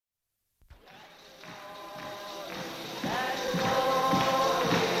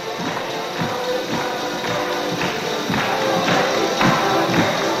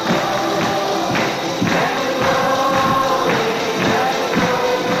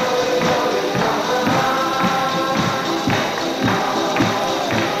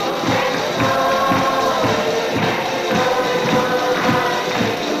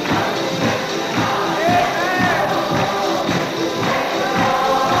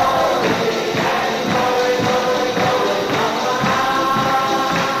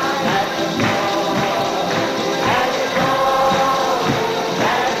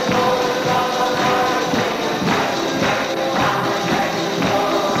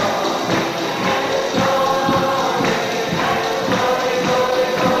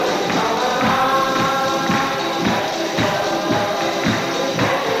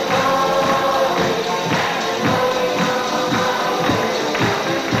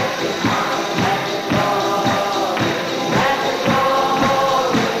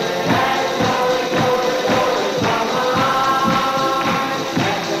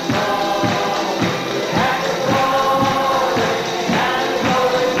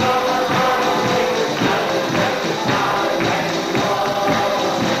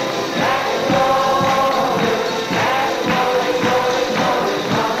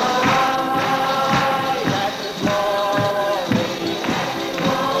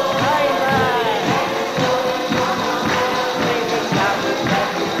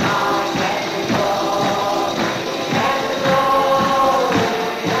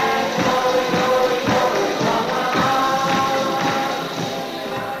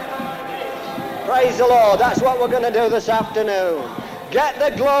Praise the Lord. That's what we're going to do this afternoon. Get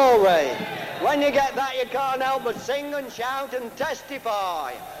the glory. When you get that, you can't help but sing and shout and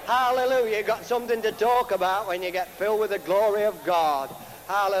testify. Hallelujah. You've got something to talk about when you get filled with the glory of God.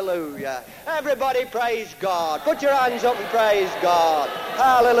 Hallelujah. Everybody praise God. Put your hands up and praise God.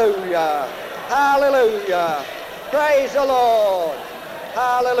 Hallelujah. Hallelujah. Praise the Lord.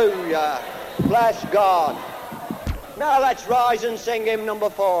 Hallelujah. Bless God. Now let's rise and sing hymn number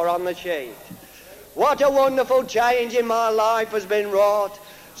 4 on the sheet. What a wonderful change in my life has been wrought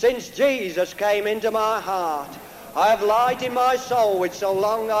since Jesus came into my heart. I have light in my soul which so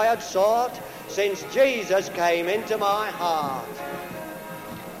long I had sought since Jesus came into my heart.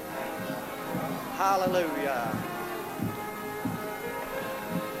 Hallelujah.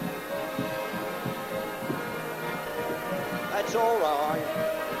 That's all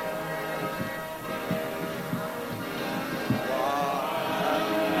right.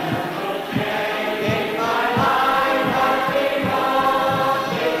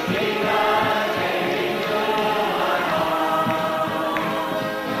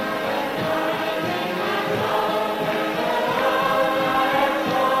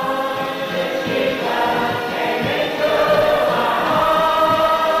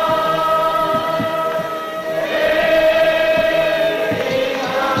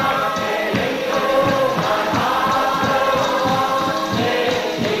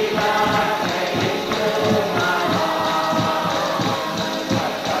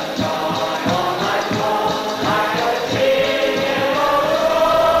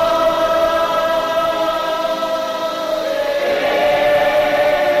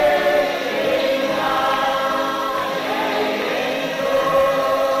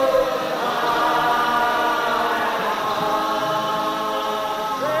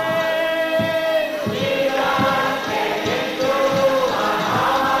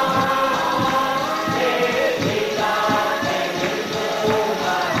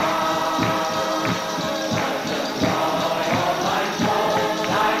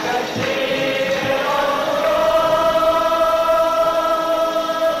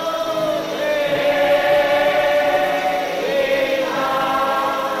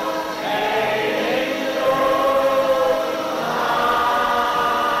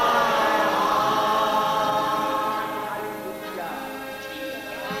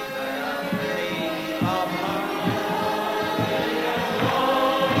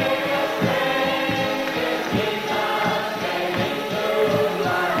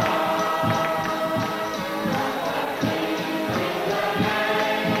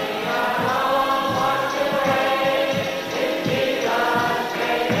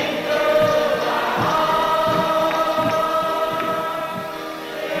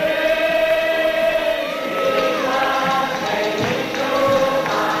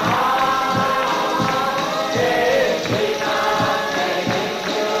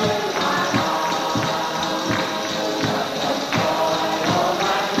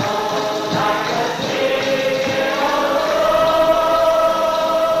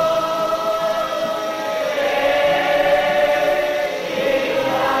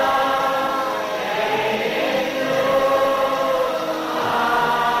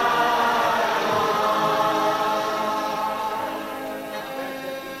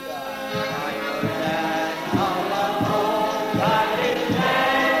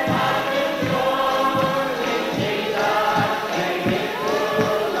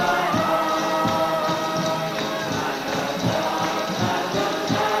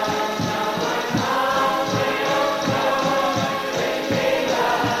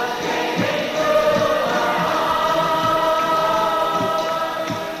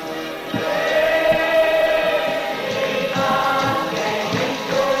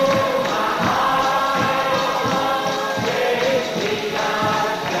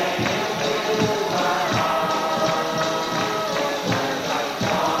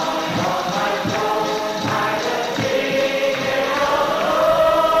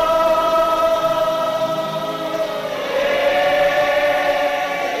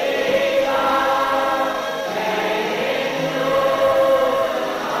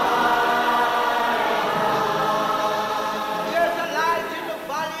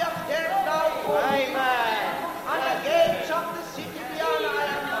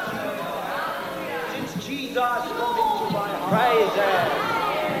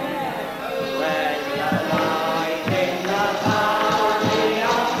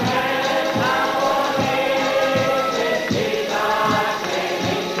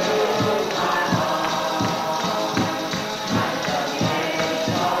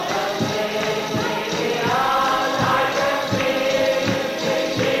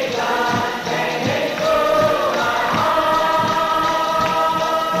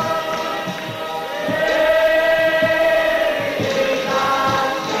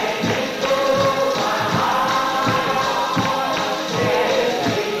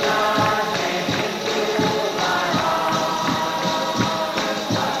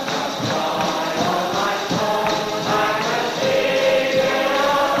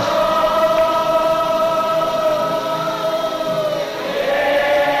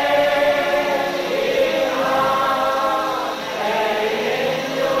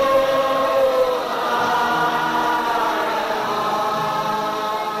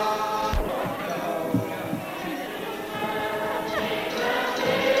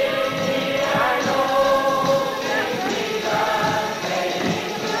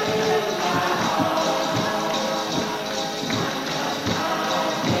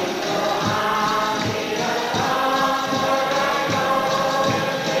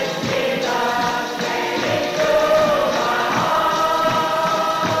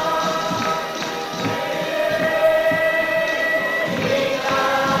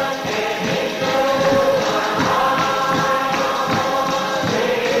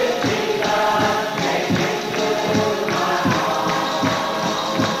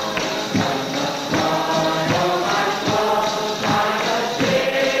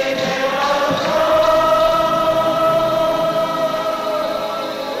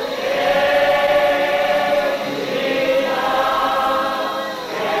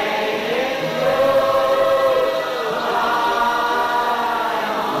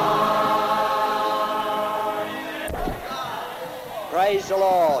 the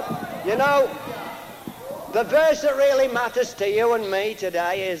Lord. You know, the verse that really matters to you and me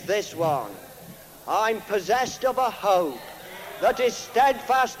today is this one. I'm possessed of a hope that is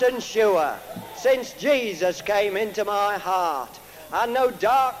steadfast and sure, since Jesus came into my heart. And no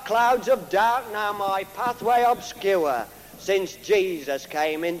dark clouds of doubt now my pathway obscure, since Jesus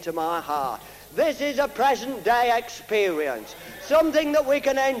came into my heart. This is a present day experience, something that we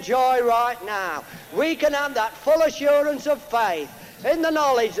can enjoy right now. We can have that full assurance of faith in the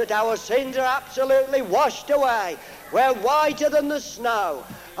knowledge that our sins are absolutely washed away. We're whiter than the snow,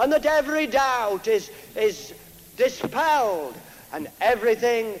 and that every doubt is dispelled, and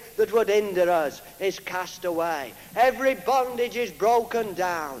everything that would hinder us is cast away. Every bondage is broken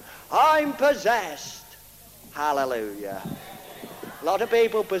down. I'm possessed. Hallelujah. A lot of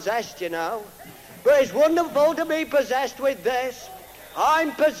people possessed, you know. But it's wonderful to be possessed with this.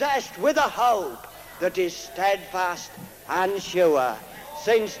 I'm possessed with a hope that is steadfast and sure,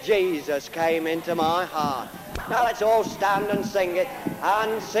 since Jesus came into my heart. Now let's all stand and sing it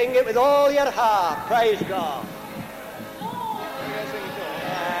with all your heart. Praise God. Yes,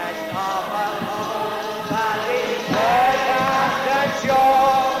 of a hope that is steadfast and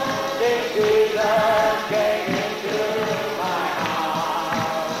sure, since Jesus came into my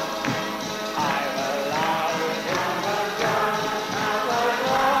heart. I've allowed him to come and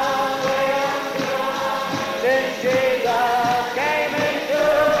along with you, since Jesus came into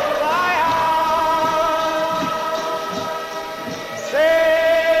my heart. Since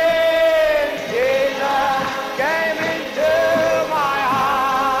Jesus came into my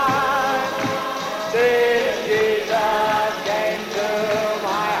heart. Since Jesus came to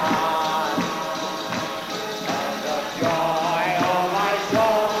my heart. The joy of my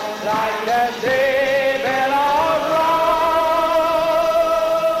soul, like the sea billows roll.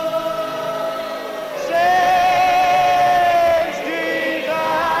 Since Jesus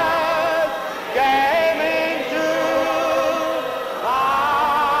came into my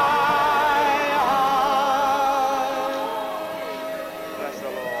heart. Bless the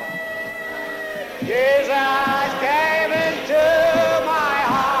Lord. Jesus came into my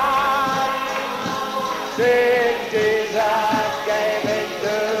heart. Since Jesus came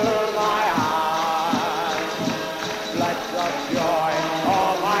into my heart. Let the joy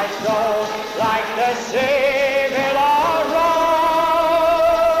of my soul, like the sea billows roll.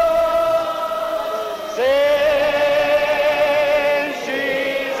 Since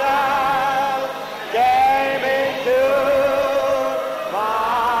Jesus came into my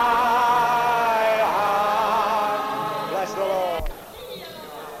heart. Bless the Lord.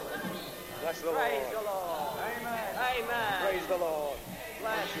 Bless the Lord. Praise the Lord. Amen. Amen. Praise the Lord.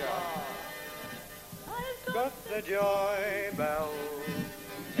 Bless you. Got the joy bell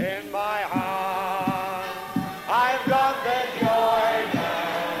in my heart. I've got the joy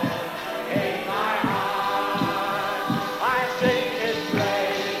bell in my heart. I sing his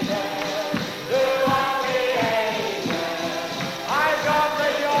praises through all the ages. I've got the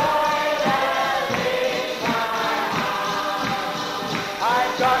joy bell in my heart.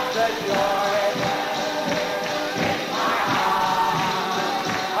 I've got the joy bell in my heart.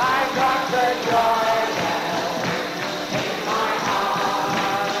 I've got the joy bell in my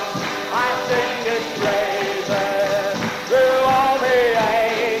heart. I sing his praises through all the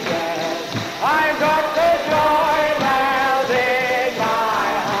ages. I've got the joy bells in my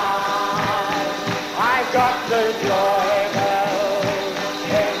heart. I've got the joy bells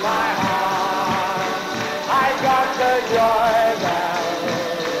in my heart. I've got the joy bells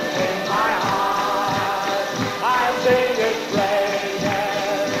in my heart. I sing his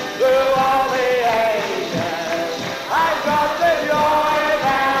praises through all the ages. I've got the joy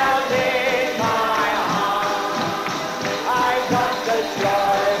bells in my heart. I've got the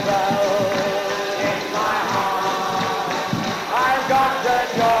joy bells in my heart. I've got the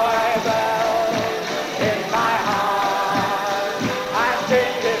joy bells in my heart. I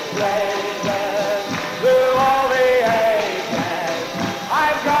sing his praises through all the ages.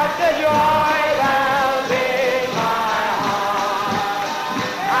 I've got the joy bells in my heart.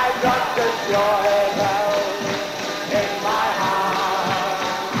 I've got the joy bells in my heart.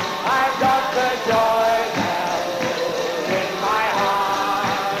 I've got the joy bells in my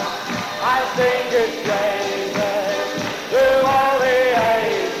heart. I sing his praises through all the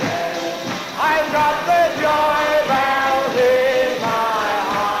ages. I've got the joy bells in my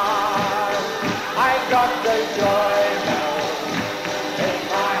heart. I've got the joy bells in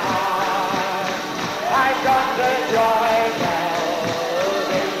my heart. I've got the joy bells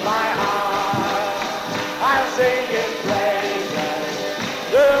in my heart. I sing his praises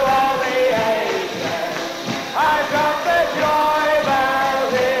through all the ages. I've got the joy bells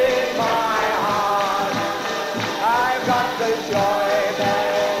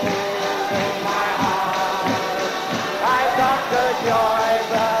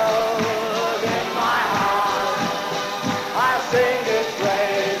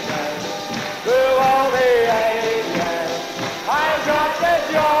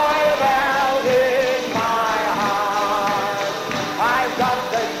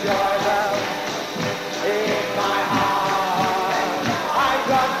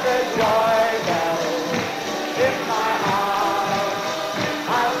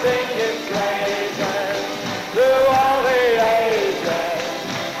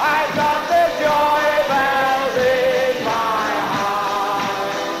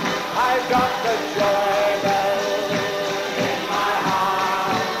got the joy bell in my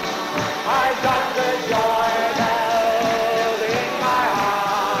heart. I've got the joy bell in my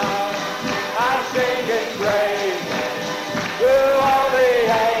heart. I'm singing praises through all the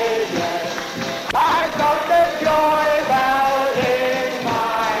ages. I've got the joy bell in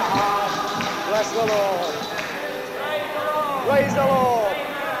my heart. Bless the Lord. Praise the Lord.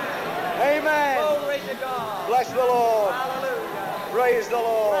 Amen. Glory to God. Bless the Lord. Hallelujah. Praise the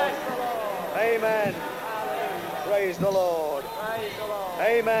Lord. Amen. Hallelujah. Praise the Lord. Praise the Lord.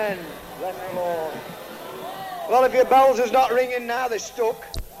 Amen. Bless the Lord. Well, if your bells is not ringing now, they're stuck.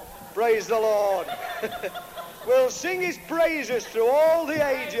 Praise the Lord. We'll sing his praises through all the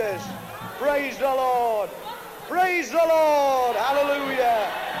ages. Praise the Lord. Praise the Lord.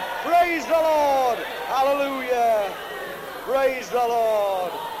 Hallelujah. Praise the Lord. Hallelujah. Praise the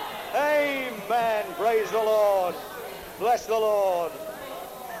Lord. Amen. Praise the Lord. Bless the Lord.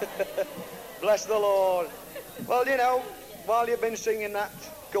 Bless the Lord. Well, you know, while you've been singing that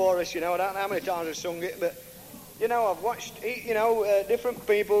chorus, you know, I don't know how many times I've sung it, but, you know, I've watched, you know, different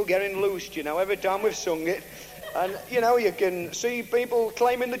people getting loosed, you know, every time we've sung it. And, you know, you can see people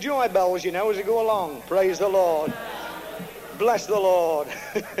claiming the joy bells, you know, as they go along. Praise the Lord. Bless the Lord.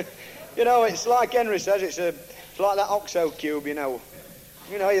 You know, it's like Henry says, it's like that OXO cube, you know.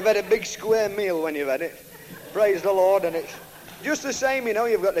 You know, you've had a big square meal when you've had it. Praise the Lord. And it's just the same, you know,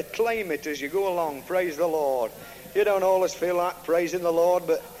 you've got to claim it as you go along. Praise the Lord. You don't always feel like praising the Lord,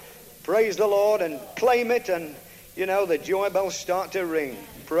 but praise the Lord and claim it, and, you know, the joy bells start to ring.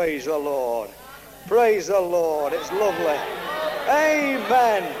 Praise the Lord. Praise the Lord. It's lovely.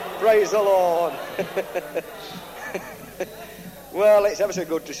 Amen. Praise the Lord. Well, it's ever so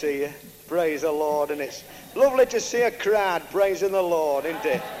good to see you. Praise the Lord. And it's lovely to see a crowd praising the Lord, isn't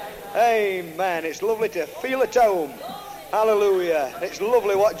it? Amen. It's lovely to feel at home. Hallelujah. It's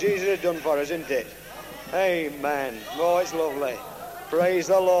lovely what Jesus has done for us, isn't it? Amen. Oh, it's lovely. Praise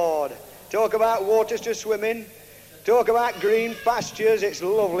the Lord. Talk about waters to swim in. Talk about green pastures. It's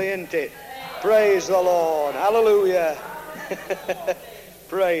lovely, isn't it? Praise the Lord. Hallelujah.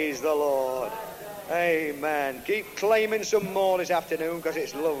 Praise the Lord. Amen. Keep claiming some more this afternoon because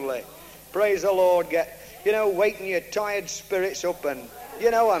it's lovely. Praise the Lord. Waking your tired spirits up and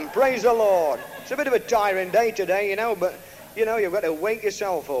praise the Lord. It's a bit of a tiring day today, but, you've got to wake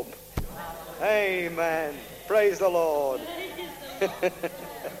yourself up. Amen. Praise the Lord.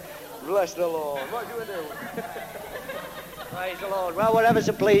 Bless the Lord. What do we do? Praise the Lord. Well, we're ever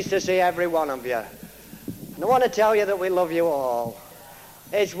so pleased to see every one of you. And I want to tell you that we love you all.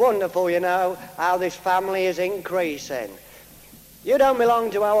 It's wonderful, how this family is increasing. You don't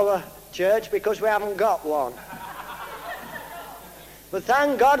belong to our church because we haven't got one. But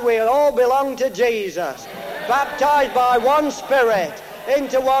thank God we all belong to Jesus, baptized by one Spirit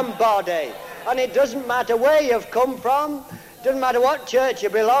into one body. And it doesn't matter where you've come from, doesn't matter what church you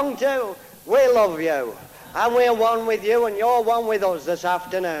belong to, we love you. And we're one with you and you're one with us this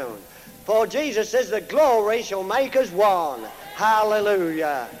afternoon. For Jesus says the glory shall make us one.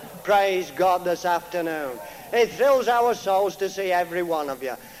 Hallelujah. Praise God this afternoon. It thrills our souls to see every one of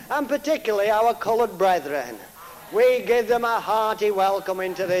you, and particularly our coloured brethren. We give them a hearty welcome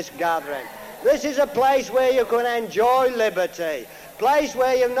into this gathering. This is a place where you can enjoy liberty, place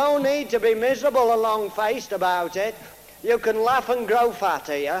where you've no need to be miserable and long-faced about it. You can laugh and grow fat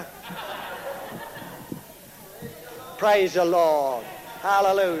here. Praise the Lord.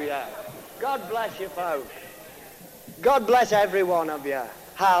 Hallelujah. God bless you folk. God bless every one of you.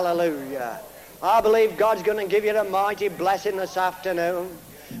 Hallelujah. I believe God's going to give you a mighty blessing this afternoon.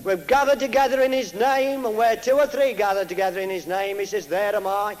 We've gathered together in his name, and where two or three gather together in his name, he says, there am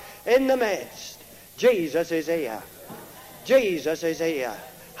I in the midst. Jesus is here. Jesus is here.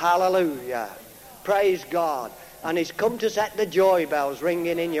 Hallelujah. Praise God. And he's come to set the joy bells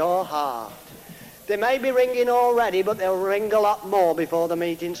ringing in your heart. They may be ringing already, but they'll ring a lot more before the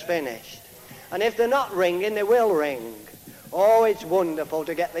meeting's finished. And if they're not ringing, they will ring. Oh, it's wonderful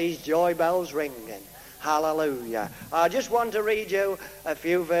to get these joy bells ringing. Hallelujah. I just want to read you a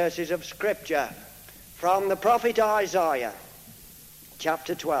few verses of Scripture from the prophet Isaiah,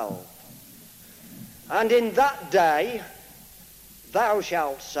 chapter 12. And in that day thou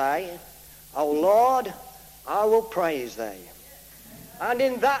shalt say, O Lord, I will praise thee. And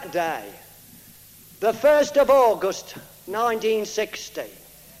in that day, the 1st of August, 1960,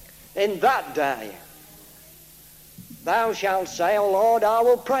 in that day, thou shalt say, O Lord, I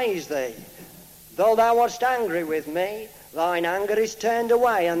will praise thee. Though thou wast angry with me, thine anger is turned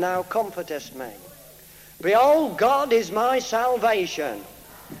away, and thou comfortest me. Behold, God is my salvation.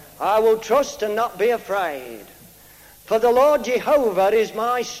 I will trust and not be afraid. For the Lord Jehovah is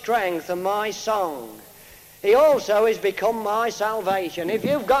my strength and my song. He also has become my salvation. If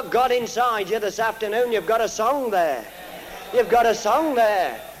you've got God inside you this afternoon, you've got a song there. You've got a song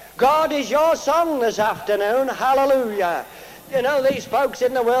there. God is your song this afternoon. Hallelujah. You know, these folks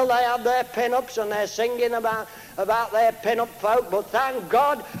in the world, they have their pin-ups and they're singing about their pin-up folk, but thank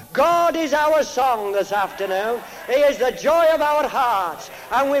God, God is our song this afternoon. He is the joy of our hearts,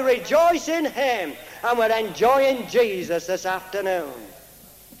 and we rejoice in him, and we're enjoying Jesus this afternoon.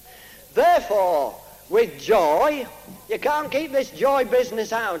 Therefore, with joy, you can't keep this joy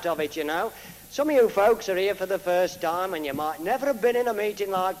business out of it, you know. Some of you folks are here for the first time, and you might never have been in a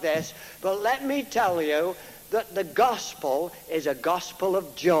meeting like this, but let me tell you that the gospel is a gospel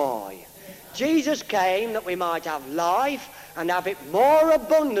of joy. Jesus came that we might have life and have it more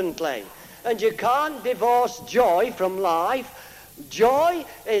abundantly. And you can't divorce joy from life. Joy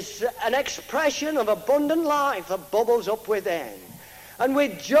is an expression of abundant life that bubbles up within. And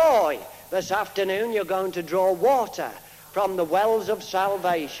with joy, this afternoon you're going to draw water from the wells of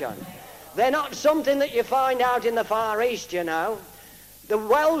salvation. They're not something that you find out in the Far East, you know. The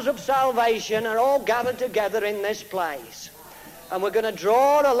wells of salvation are all gathered together in this place. And we're going to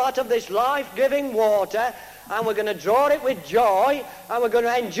draw a lot of this life-giving water, and we're going to draw it with joy, and we're going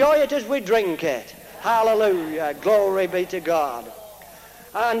to enjoy it as we drink it. Hallelujah. Glory be to God.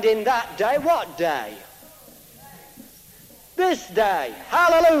 And in that day, what day? This day.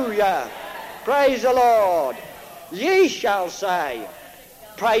 Hallelujah. Praise the Lord. Ye shall say,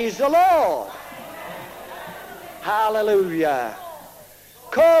 praise the Lord. Hallelujah.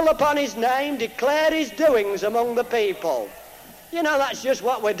 Call upon his name, declare his doings among the people. You know, that's just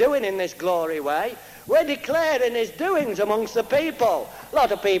what we're doing in this glory way. We're declaring his doings amongst the people. A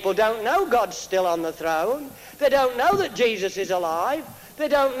lot of people don't know God's still on the throne. They don't know that Jesus is alive. They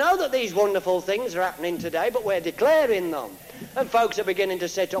don't know that these wonderful things are happening today, but we're declaring them. And folks are beginning to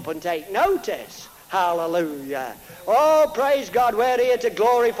sit up and take notice. Hallelujah. Oh, praise God, we're here to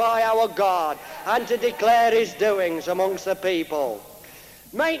glorify our God and to declare his doings amongst the people.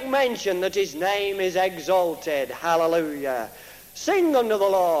 Make mention that his name is exalted. Hallelujah. Sing unto the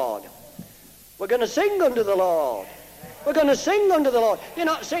Lord. We're going to sing unto the Lord. We're going to sing unto the Lord. You're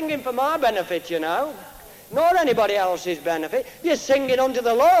not singing for my benefit, you know, nor anybody else's benefit. You're singing unto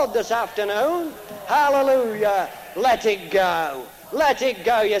the Lord this afternoon. Hallelujah. Let it go. Let it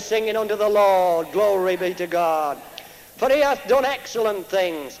go. You're singing unto the Lord. Glory be to God. For he hath done excellent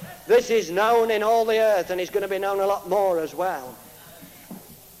things. This is known in all the earth, and it's going to be known a lot more as well.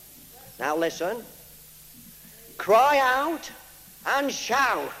 Now listen. Cry out and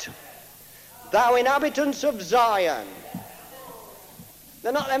shout, thou inhabitants of Zion.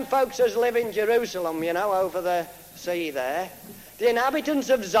 They're not them folks as live in Jerusalem, you know, over the sea there. The inhabitants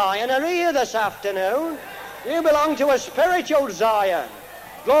of Zion are here this afternoon. You belong to a spiritual Zion.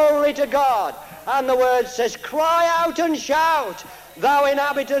 Glory to God. And the word says, cry out and shout, thou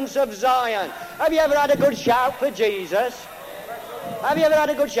inhabitants of Zion. Have you ever had a good shout for Jesus? Have you ever had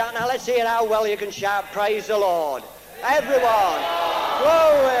a good shout? Now let's hear how well you can shout, praise the Lord. Everyone.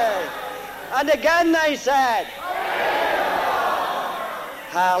 Glory. And again they said,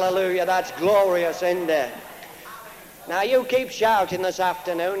 hallelujah. That's glorious, isn't it? Now you keep shouting this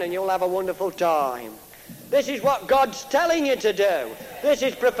afternoon and you'll have a wonderful time. This is what God's telling you to do. This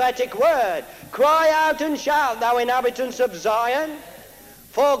is prophetic word. Cry out and shout, thou inhabitants of Zion,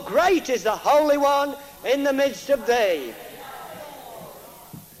 for great is the Holy One in the midst of thee.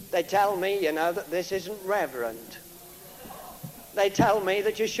 They tell me, you know, that this isn't reverent. They tell me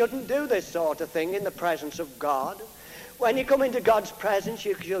that you shouldn't do this sort of thing in the presence of God. When you come into God's presence,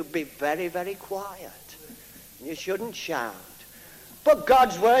 you should be very, very quiet. You shouldn't shout. But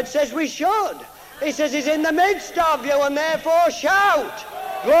God's word says we should. He says he's in the midst of you, and therefore shout.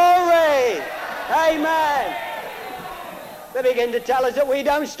 Glory. Amen. They begin to tell us that we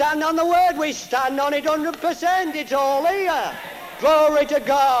don't stand on the word. We stand on it 100%. It's all here. Glory to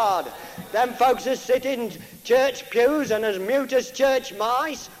God. Them folks that sit in church pews and as mute as church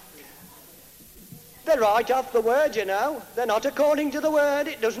mice, they're right off the word, you know. They're not according to the word.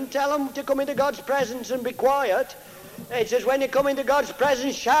 It doesn't tell them to come into God's presence and be quiet. It says when you come into God's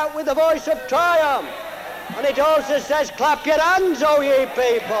presence, shout with the voice of triumph. And it also says, clap your hands, O ye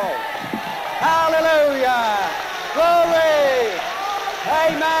people. Hallelujah. Glory.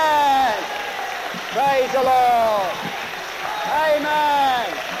 Amen. Praise the Lord. Amen.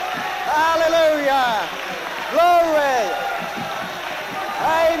 Hallelujah. Glory.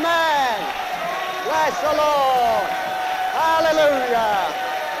 Amen. Bless the Lord. Hallelujah.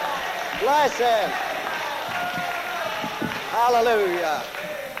 Bless him. Hallelujah.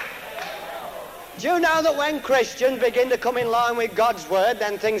 Do you know that when Christians begin to come in line with God's word,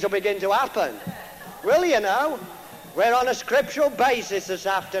 then things will begin to happen? Will you know? We're on a scriptural basis this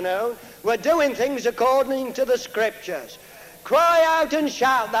afternoon. We're doing things according to the scriptures. Cry out and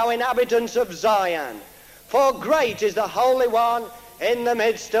shout, thou inhabitants of Zion, for great is the Holy One in the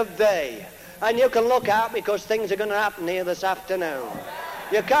midst of thee. And you can look out because things are going to happen here this afternoon.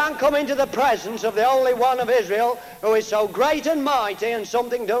 You can't come into the presence of the Holy One of Israel, who is so great and mighty, and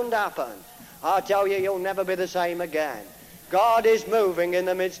something don't happen. I tell you, you'll never be the same again. God is moving in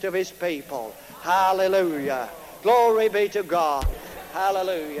the midst of his people. Hallelujah. Glory be to God.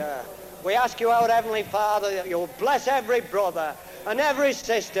 Hallelujah. We ask you, our Heavenly Father, that you'll bless every brother and every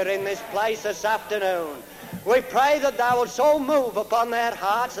sister in this place this afternoon. We pray that thou wilt so move upon their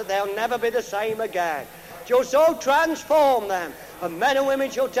hearts that they'll never be the same again. You'll so transform them, and men and women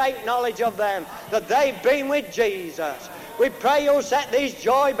shall take knowledge of them, that they've been with Jesus. We pray you'll set these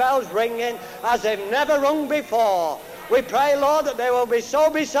joy bells ringing as they've never rung before. We pray, Lord, that they will be so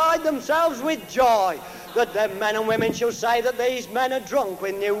beside themselves with joy that the men and women shall say that these men are drunk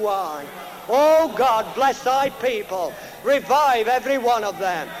with new wine. Oh God, bless thy people. Revive every one of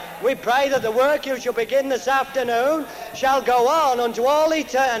them. We pray that the work you shall begin this afternoon shall go on unto all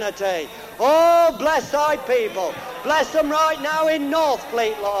eternity. Oh, bless thy people. Bless them right now in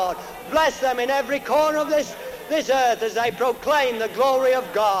Northfleet, Lord. Bless them in every corner of this earth as they proclaim the glory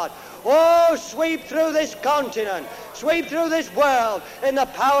of God. Oh, sweep through this continent, sweep through this world in the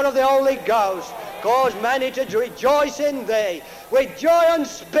power of the Holy Ghost. Cause many to rejoice in thee with joy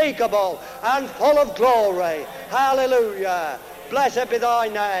unspeakable and full of glory. Hallelujah. Blessed be thy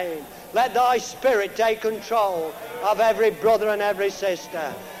name. Let thy Spirit take control of every brother and every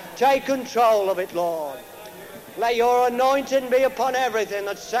sister. Take control of it, Lord. Let your anointing be upon everything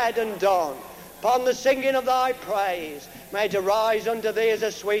that's said and done. Upon the singing of thy praise, may it arise unto thee as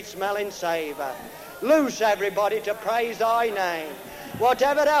a sweet-smelling savour. Loose everybody to praise thy name.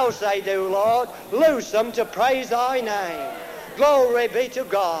 Whatever else they do, Lord, loose them to praise thy name. Glory be to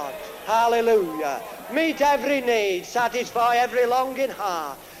God. Hallelujah. Meet every need, satisfy every longing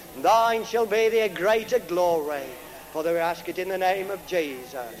heart. Thine shall be the greater glory. For we ask it in the name of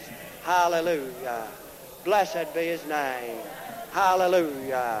Jesus. Hallelujah. Blessed be his name.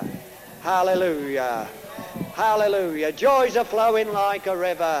 Hallelujah. Hallelujah. Hallelujah. Joys are flowing like a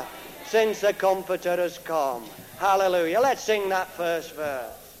river since the Comforter has come. Hallelujah. Let's sing that first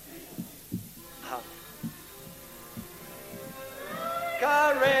verse.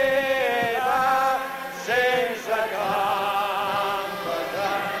 A river since the Comforter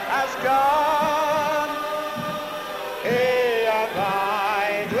has come. He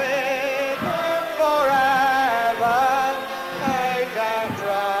abides with us forever. Make our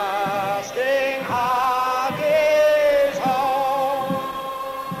trusting heart his home.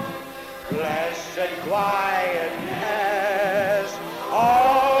 Blessed quietness,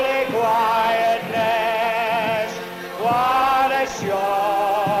 holy quietness, what assurance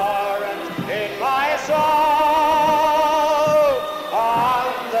in my soul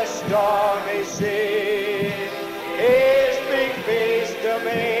on the stormy sea. His big peace to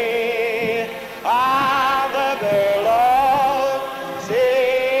me, on the billows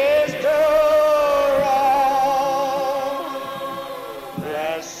cease to roll.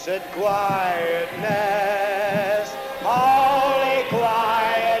 Blessed quietness, holy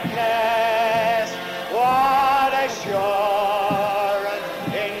quietness, what assurance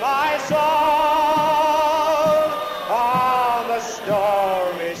in my soul on the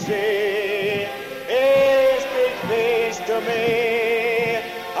stormy sea. His big peace to me,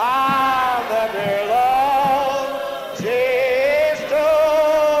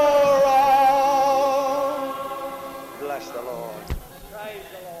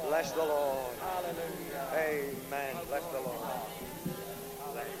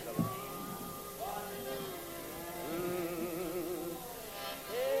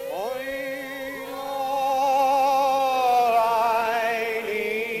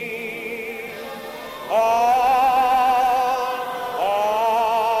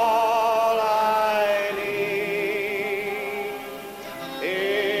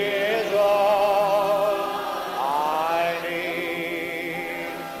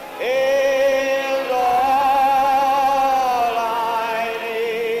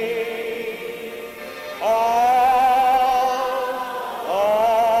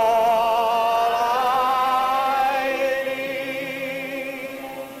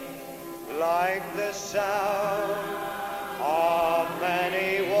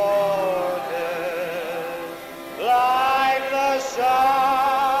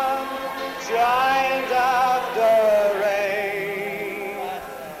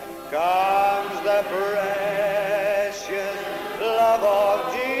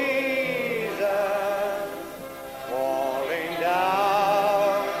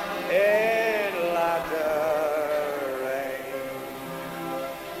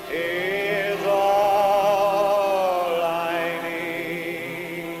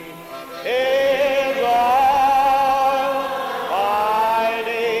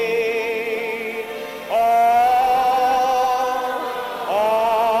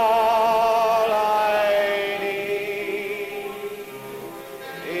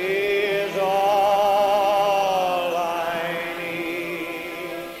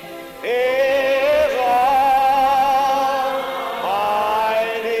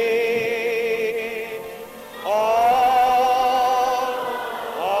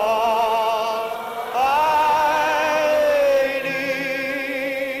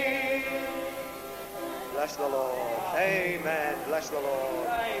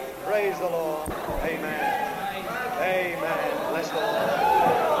 Amen. Amen. Bless the Lord.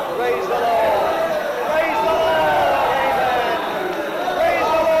 Praise the Lord. Praise the Lord. Amen. Praise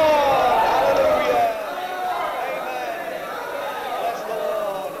the Lord. Hallelujah. Amen. Bless the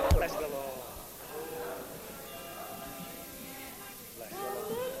Lord. Bless the Lord. Bless the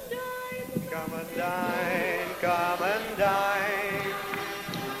Lord. Come and dine. Come and dine.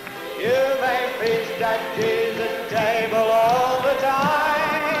 You may feast at Jesus' table all the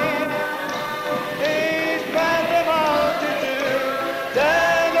time. He's fed the multitude,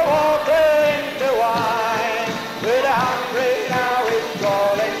 turned the water into wine. With a hungry now he's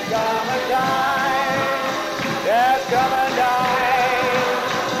calling, come and dine. Yes, come and dine.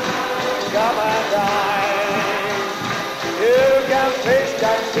 Come and dine. You can feast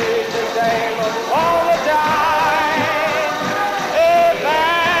at Jesus' table all the time.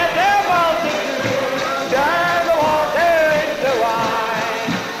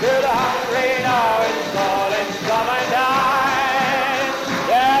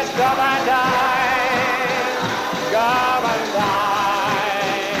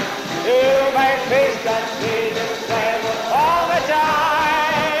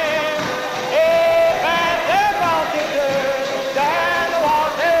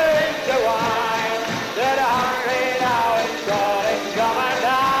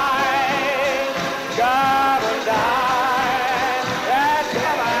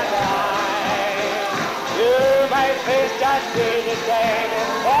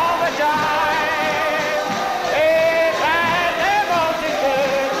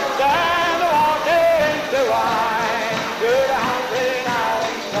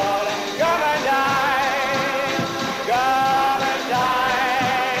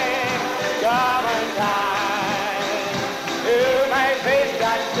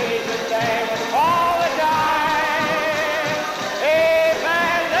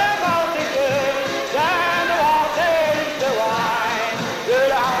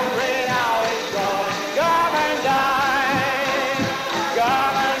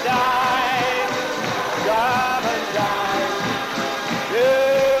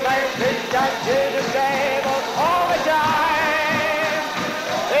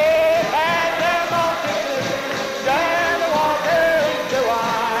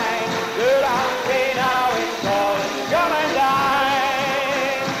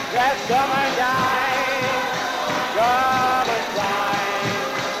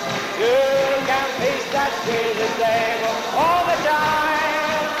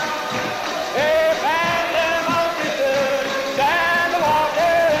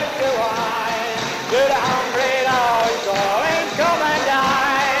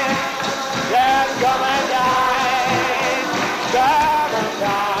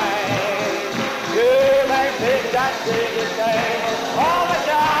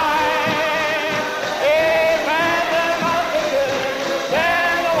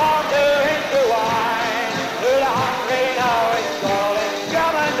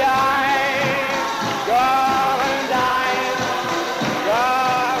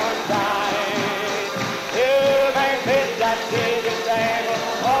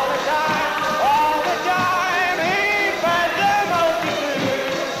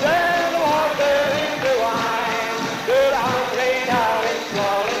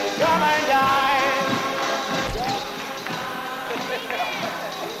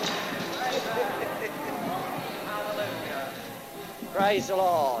 Praise the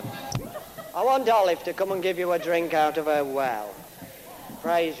Lord. I want Olive to come and give you a drink out of her well.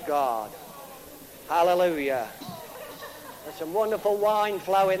 Praise God. Hallelujah. There's some wonderful wine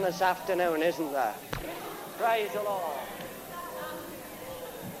flowing this afternoon, isn't there? Praise the Lord.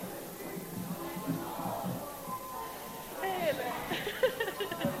 Amen.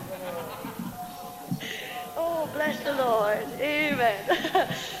 Oh, bless the Lord. Amen.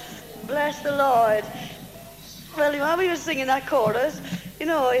 Bless the Lord. Well, while we were singing that chorus, you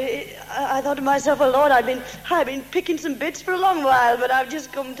know, I thought to myself, well, Lord, I've been picking some bits for a long while, but I've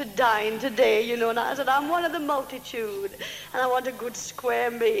just come to dine today, you know, and I said, I'm one of the multitude, and I want a good square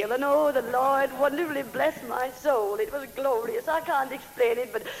meal, and oh, the Lord wonderfully blessed my soul. It was glorious. I can't explain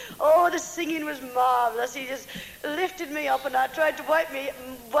it, but oh, the singing was marvelous. He just lifted me up, and I tried to wipe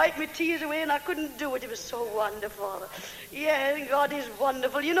my tears away, and I couldn't do it. It was so wonderful. Yeah, God is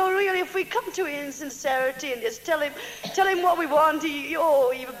wonderful. You know, really, if we come to Him in sincerity and just tell Him what we want, He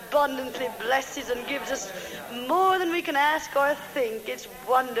abundantly blesses and gives us more than we can ask or think. It's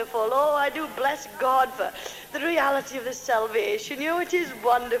wonderful. Oh, I do bless God for the reality of this salvation. You know, it is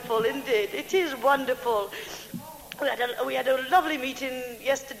wonderful indeed. It is wonderful. We had a lovely meeting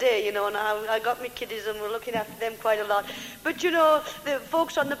yesterday, and I got my kiddies and we're looking after them quite a lot. But, the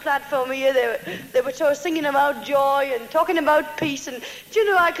folks on the platform here, they were sort of singing about joy and talking about peace. And,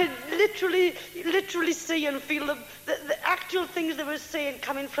 I could literally see and feel the actual things they were saying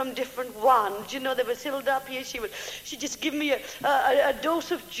coming from different ones. They were filled up here. She just gave me a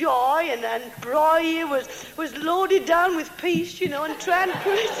dose of joy, and Bri here was loaded down with peace, and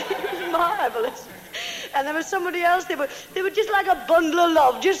tranquility. It was marvelous. And there was somebody else, they were just like a bundle of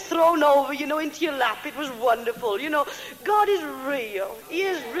love, just thrown over, into your lap. It was wonderful. God is real. He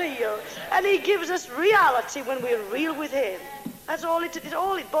is real. And he gives us reality when we're real with him. That's all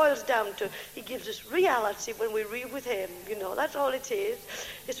it boils down to. He gives us reality when we're real with him. That's all it is.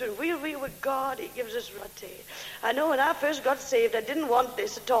 It's when we're real with God, he gives us reality. I know when I first got saved, I didn't want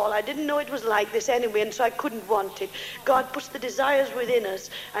this at all. I didn't know it was like this anyway, and so I couldn't want it. God puts the desires within us,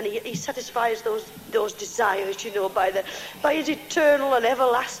 and he satisfies those desires, by his eternal and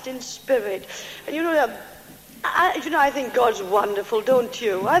everlasting spirit. And I think God's wonderful, don't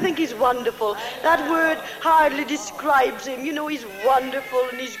you? I think he's wonderful. That word hardly describes him. He's wonderful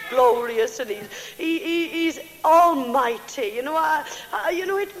and he's glorious and he's almighty.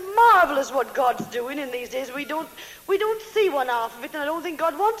 It's marvelous what God's doing in these days. We don't see one half of it, and I don't think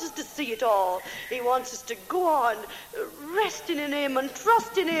God wants us to see it all. He wants us to go on resting in him and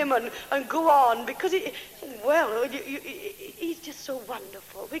trusting him and go on, because he's just so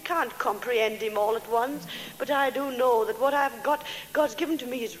wonderful. We can't comprehend him all at once, but I do know that what I've got, God's given to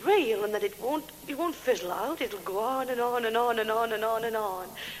me, is real, and that it won't fizzle out. It'll go on and on and on and on and on and on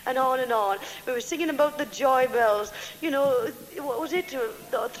and on and on. We were singing about the joy bells. What was it?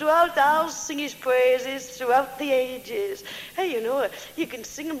 Throughout the house, sing his praises throughout the ages. Hey, you can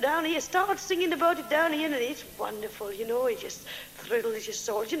sing them down here. Start singing about it down here, and it's wonderful. It just thrills your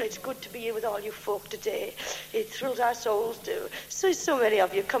souls. It's good to be here with all you folk today. It thrills our souls too. So many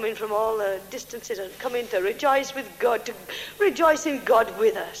of you coming from all distances and coming to rejoice with God, to rejoice in God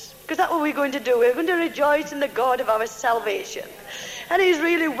with us. Because that's what we're going to do. We're going to rejoice in the God of our salvation. And he's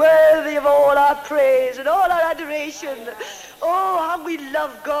really worthy of all our praise and all our adoration. Oh, how we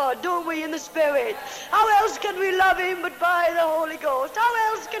love God, don't we, in the Spirit? How else can we love him but by the Holy Ghost?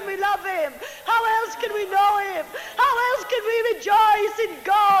 How else can we love him? How else can we know him? How else can we rejoice in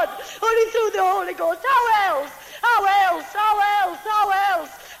God? Only through the Holy Ghost. How else? How else? How else? How else?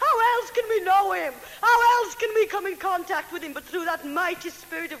 How else can we know him? How else can we come in contact with him but through that mighty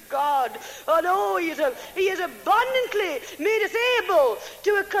Spirit of God? Oh no, he has abundantly made us able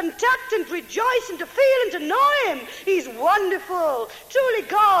to contact and rejoice and to feel and to know him. He's wonderful. Truly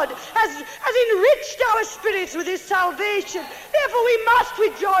God has enriched our spirits with his salvation. Therefore we must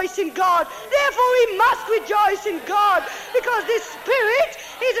rejoice in God. Therefore we must rejoice in God, because this Spirit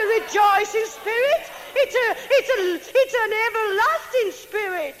is a rejoicing Spirit. It's an everlasting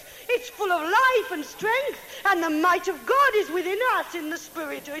Spirit. It's full of life and strength, and the might of God is within us in the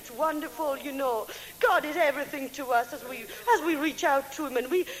Spirit. It's wonderful, God is everything to us as we reach out to him, and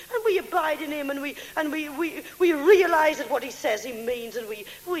we abide in him, and we realize that what he says he means, and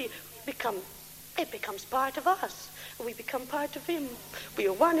it becomes part of us. We become part of him. We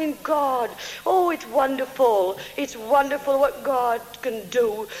are one in God. Oh, it's wonderful. It's wonderful what God can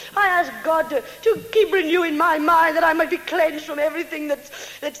do. I ask God to keep renewing my mind, that I might be cleansed from everything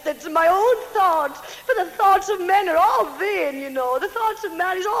that's my own thoughts. For the thoughts of men are all vain, The thoughts of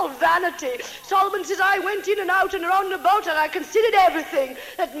man is all vanity. Solomon says, I went in and out and around and about, and I considered everything.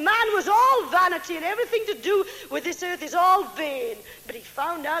 That man was all vanity, and everything to do with this earth is all vain. But he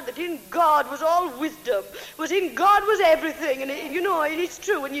found out that in God was all wisdom. In God was everything. And it's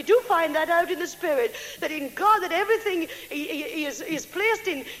true. And you do find that out in the Spirit, that in God, that everything is placed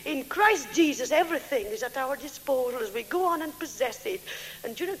in Christ Jesus. Everything is at our disposal as we go on and possess it.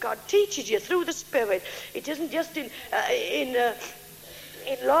 And God teaches you through the Spirit. It isn't just in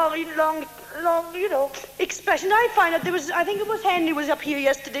long expression. I find that I think it was Henry was up here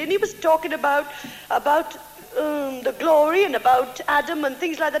yesterday, and he was talking about the glory, and about Adam and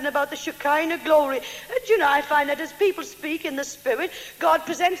things like that, and about the Shekinah glory. And I find that as people speak in the Spirit, God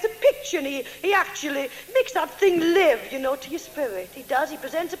presents a picture, and he actually makes that thing live, to your spirit. He does. He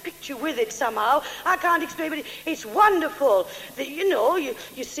presents a picture with it somehow. I can't explain, but it's wonderful.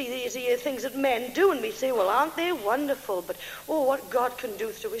 You see these things that men do, and we say, well, aren't they wonderful? But what God can do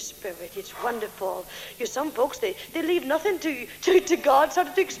through his Spirit, it's wonderful. Some folks, they leave nothing to God sort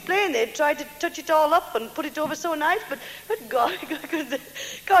of to explain. They try to touch it all up and put it over so nice, but God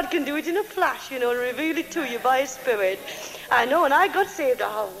can do it in a flash, and reveal it to you by his Spirit. I know when I got saved,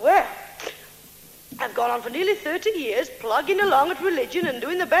 I've gone on for nearly 30 years, plugging along at religion and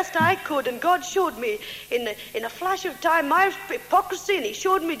doing the best I could, and God showed me in a flash of time my hypocrisy, and he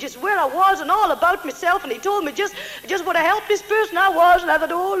showed me just where I was and all about myself, and he told me just what a helpless person I was, and I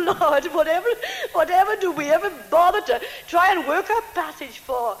thought, oh Lord, whatever do we ever bother to try and work our passage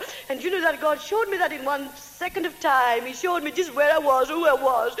for? And you know that God showed me that in 1 second of time. He showed me just where I was, who I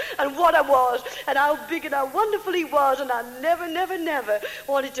was, and what I was, and how big and how wonderful he was, and I never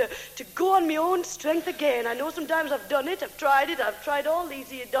wanted to go on my own strength again. I know sometimes I've done it, I've tried all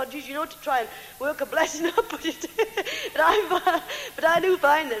these dodges, to try and work a blessing up, but I do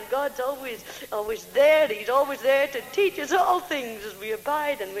find that God's always there. He's always there to teach us all things as we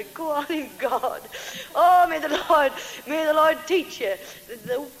abide and we go on in God. Oh, may the Lord teach you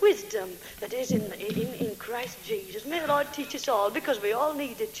the wisdom that is in Christ Jesus. May the Lord teach us all, because we all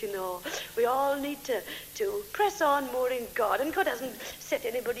need it, We all need to press on more in God. And God hasn't set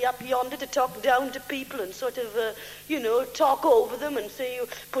anybody up yonder to talk down to people and sort of, talk over them and say,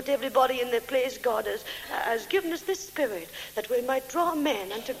 put everybody in their place. God has given us this spirit that we might draw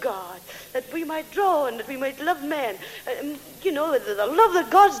men unto God, that we might draw and that we might love men. The love that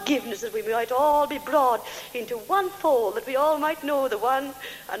God's given us, that we might all be brought into one fold, that we all might know the one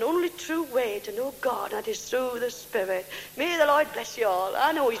and only true way to know God, and that is through the Spirit. May the Lord bless you all.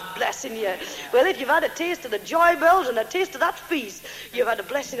 I know he's blessing you. Well, if you've had a taste of the joy bells and a taste of that feast, you've had a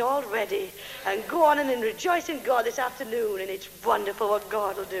blessing already. And go on and rejoice in God this afternoon, and it's wonderful what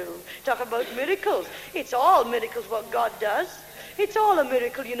God will do. Talk about miracles. It's all miracles what God does. It's all a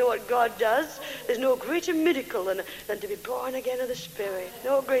miracle, what God does. There's no greater miracle than to be born again of the Spirit.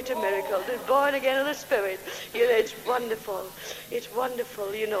 No greater miracle to be born again of the Spirit. It's wonderful. It's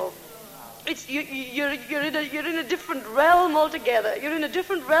wonderful, You're in a different realm altogether. You're in a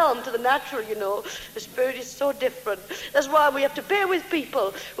different realm to the natural, The Spirit is so different. That's why we have to bear with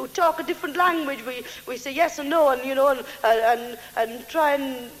people who talk a different language. We say yes and no, and try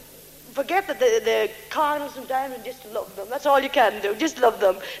and forget that they're carnal sometimes, and just love them. That's all you can do. Just love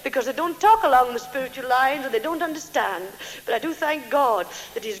them, because they don't talk along the spiritual lines and they don't understand. But I do thank God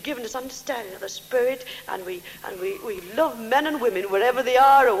that he's given us understanding of the Spirit, and we love men and women wherever they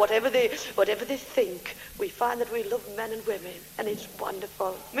are or whatever they think. We find that we love men and women, and it's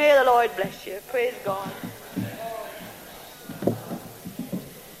wonderful. May the Lord bless you. Praise God.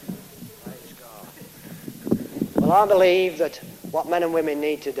 Praise God. Well, I believe that what men and women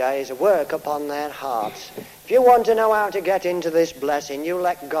need today is a work upon their hearts. If you want to know how to get into this blessing, you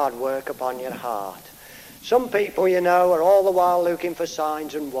let God work upon your heart. Some people, are all the while looking for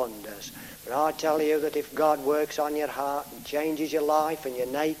signs and wonders. But I tell you that if God works on your heart and changes your life and your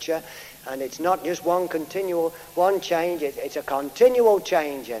nature, and it's not just one change, it's a continual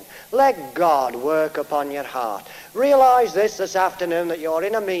changing. Let God work upon your heart. Realize this afternoon, that you're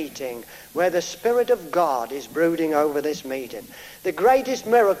in a meeting where the Spirit of God is brooding over this meeting. The greatest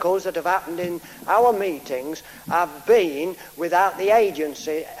miracles that have happened in our meetings have been without the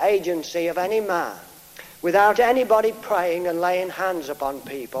agency of any man, without anybody praying and laying hands upon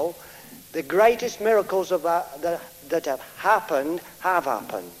people. The greatest miracles that have happened.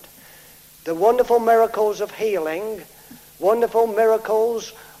 The wonderful miracles of healing, wonderful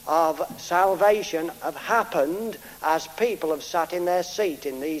miracles of salvation have happened as people have sat in their seat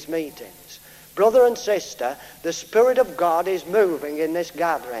in these meetings. Brother and sister, the Spirit of God is moving in this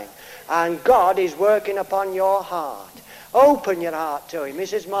gathering, and God is working upon your heart. Open your heart to him. He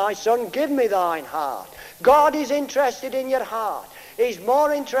says, my son, give me thine heart. God is interested in your heart. He's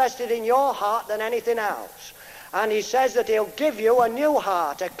more interested in your heart than anything else. And he says that he'll give you a new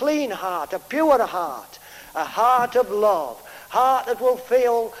heart, a clean heart, a pure heart, a heart of love, heart that will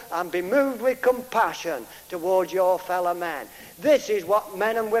feel and be moved with compassion towards your fellow men. This is what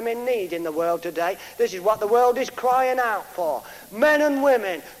men and women need in the world today. This is what the world is crying out for. Men and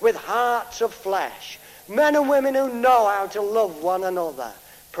women with hearts of flesh. Men and women who know how to love one another.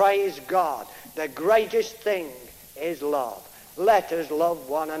 Praise God. The greatest thing is love. Let us love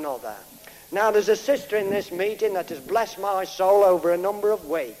one another. Now, there's a sister in this meeting that has blessed my soul over a number of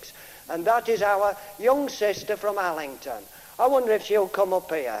weeks, and that is our young sister from Allington. I wonder if she'll come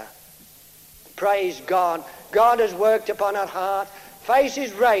up here. Praise God. God has worked upon her heart. Face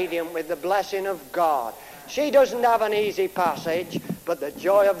is radiant with the blessing of God. She doesn't have an easy passage, but the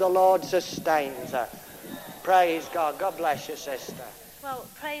joy of the Lord sustains her. Praise God. God bless you, sister. Well,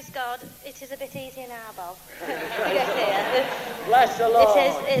 praise God, it is a bit easier now, Bob, to get here. Bless the Lord.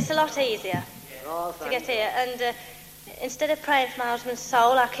 It's a lot easier to get here. And instead of praying for my husband's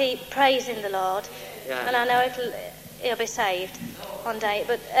soul, I keep praising the Lord. Yeah. And I know he'll be saved one day.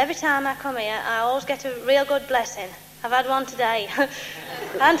 But every time I come here, I always get a real good blessing. I've had one today. I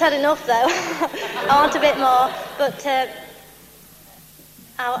haven't had enough, though. I want a bit more. But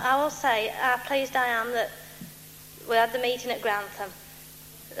I will say how pleased I am that we had the meeting at Grantham.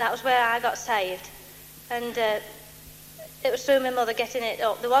 That was where I got saved. And it was through my mother getting it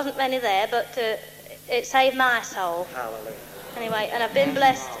up. There wasn't many there, but it saved my soul. Hallelujah. Anyway, and I've been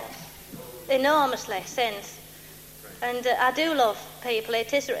blessed enormously since. And I do love people.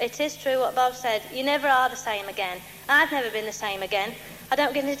 It is true what Bob said. You never are the same again. I've never been the same again. I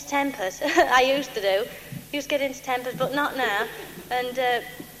don't get into tempers. I used to do. Used to get into tempers, but not now. And,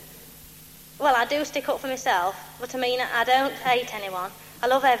 well, I do stick up for myself. But I mean, I don't hate anyone. I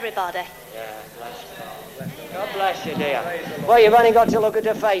love everybody. Yeah, bless you. God bless you, dear. Well, you've only got to look at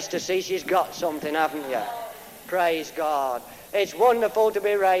her face to see she's got something, haven't you? Praise God. It's wonderful to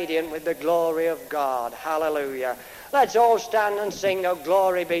be radiant with the glory of God. Hallelujah. Let's all stand and sing, oh,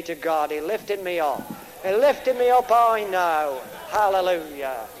 glory be to God. He lifted me up. He lifted me up, I know.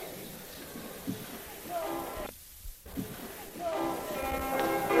 Hallelujah.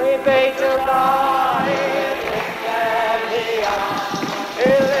 Glory be to God. He lifted me up. He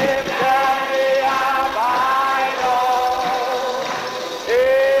lifted me up, I know. He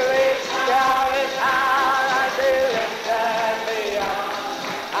reached down his hand and he lifted me up.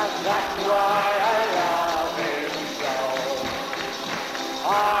 And that's why I love him so.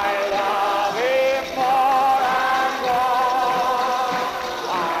 I love him more and more.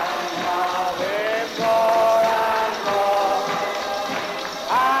 I love him more and more.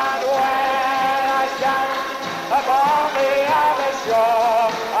 And when I stand upon the other shore,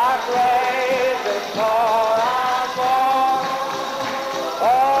 I praise him more and more.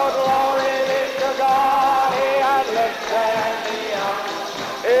 Oh, glory be to God, he has lifted me up.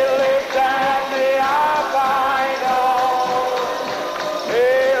 He lifted me up, I know. He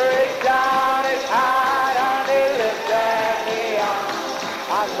reached down his hand and he lifted me up.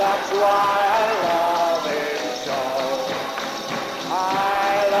 And that's why I love him so. I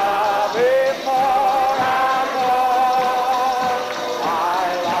love him more and more. I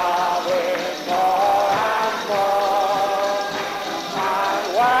love him more and more. And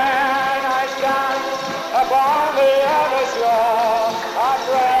when I stand upon the other shore, I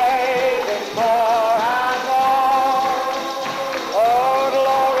praise him more and more. Oh,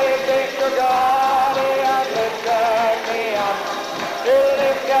 glory be to God, he has lifted me up. He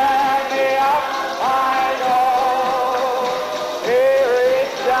lifted me up, I know. He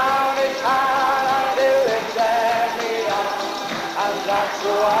reached down his hand and he lifted me up. And that's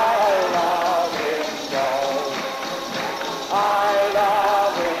why I love him so. I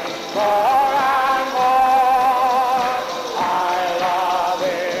love him more and more. I love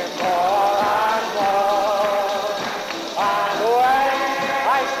him more and more. And when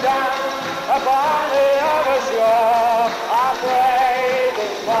I stand upon the other shore, I praise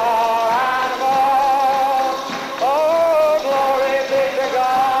him more and more. Oh, glory be to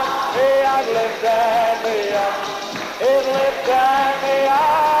God, he has lifted me up. He's lifted me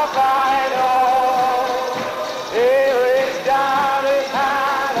up, I know. He reached down his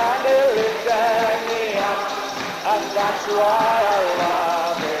hand and he lifted me up. And that's why I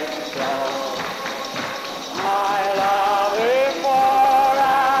love him so. I love him more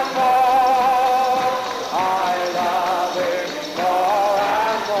and more. I love him more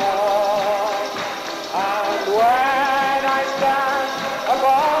and more. And when I stand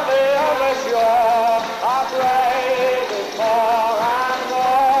upon the other shore, I praise him more and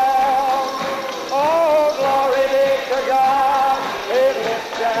more. Oh, glory be to God, he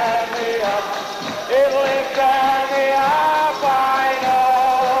lifted me up. He lifted me up, I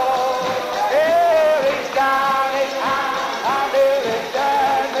know. He reached down his hand and he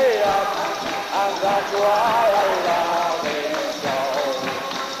lifted me up. And that's why I love him so.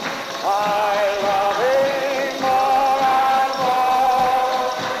 I love him more and more.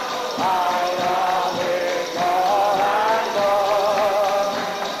 I love him more and more.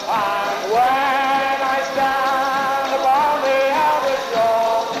 And when I stand upon the other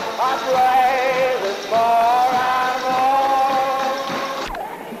shore, I praise him more and more.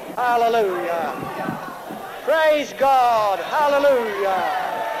 Hallelujah. Praise God. Hallelujah.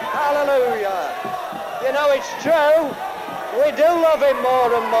 Hallelujah. You know, it's true. We do love him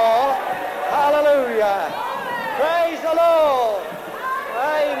more and more. Hallelujah. Praise the Lord.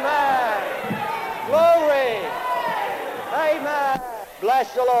 Amen. Glory. Amen.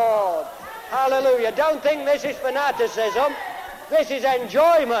 Bless the Lord. Hallelujah. Don't think this is fanaticism. This is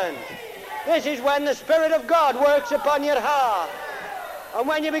enjoyment. This is when the Spirit of God works upon your heart. And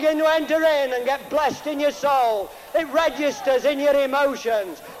when you begin to enter in and get blessed in your soul, It registers in your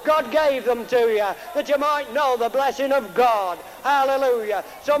emotions. God gave them to you that you might know the blessing of God. Hallelujah.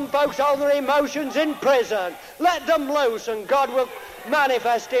 Some folks hold their emotions in prison. Let them loose and God will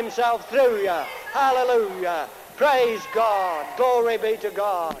manifest himself through you. Hallelujah. Praise God. Glory be to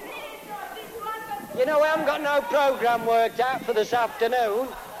God. You know, we haven't got no program worked out for this afternoon.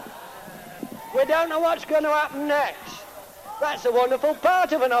 We don't know what's going to happen next. That's a wonderful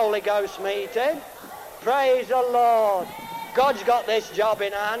part of an Holy Ghost meeting. Praise the Lord. God's got this job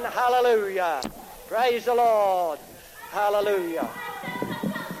in hand. Hallelujah. Praise the Lord. Hallelujah.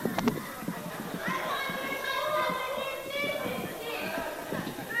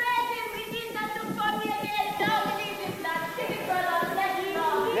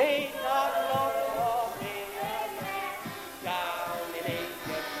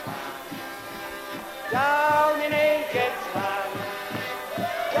 Down in Egypt's land,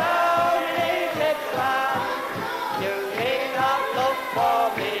 down in Egypt's land, you need not look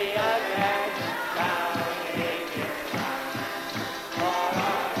for me again. Down in Egypt's land, for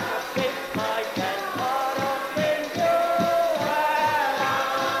I have fixed my tent far up in Jerusalem.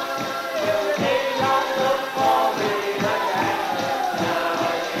 You need not look for me again. Down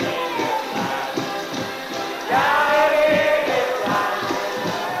in Egypt's land, down in Egypt's land,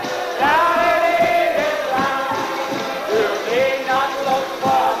 down in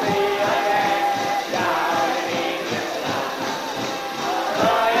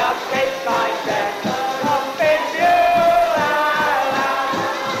again, down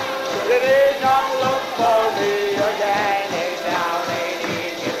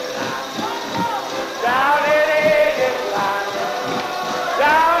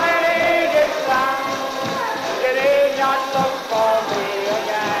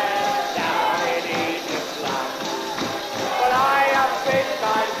in Egypt's land. But I have fixed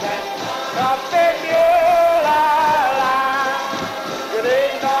my tent far up in Beulah land. You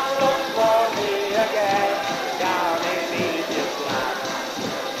need not look for me again, down in Egypt's land.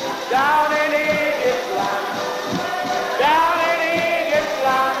 Down in Egypt's land, down in Egypt's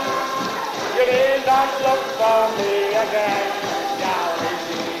land. You need not look for me again, down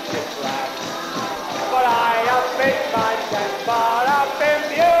in Egypt's land. I have fixed my tent far up in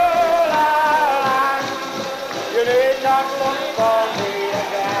Beulah land.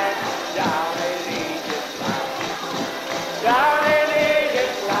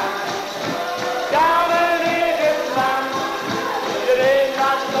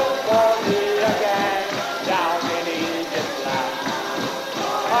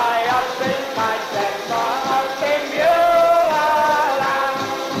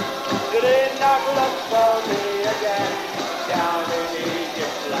 You did not look for me again, down in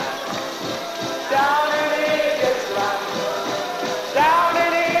Egypt's land. Down in Egypt's land, down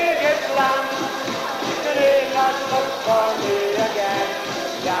in Egypt's land. You did not look for me again,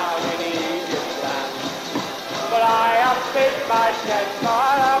 down in Egypt's land. But I have fixed my tent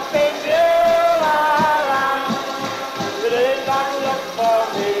far up in Beulah land. You did not look for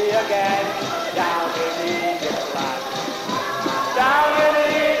me again, down in Egypt's land. Down in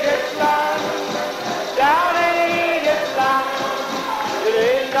Egypt's land, down in Egypt's land. You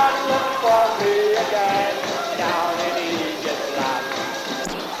did not look for me again, down in Egypt's land.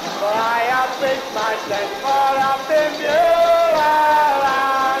 For I have fixed my tent far up in Beulah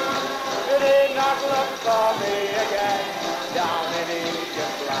land. You did not look for me again, down in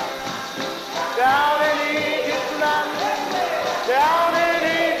Egypt's land. Down in Egypt's land, down in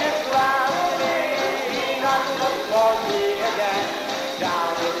Egypt's land. You did not look for me again,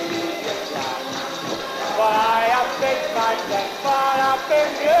 down in Egypt's land. For I have fixed my tent far up in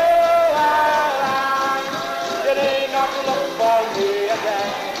Beulah land. You did not look for me again,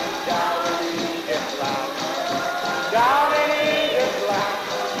 down in Egypt's land. Down in Egypt's land,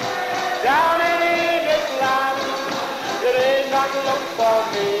 down in Egypt's land. You did not look for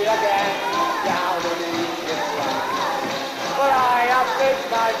me again, down in Egypt's land. For I have fixed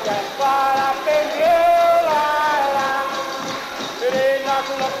my tent far up in Beulah land. You did not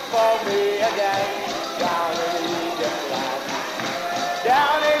look for me again, down in Egypt's land.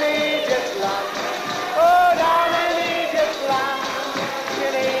 Down in Egypt's land, oh, down in Egypt's land. You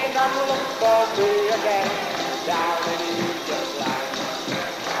did not look for me again, down in Egypt's land.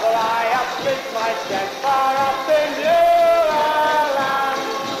 For I have fixed my tent far up in Beulah land.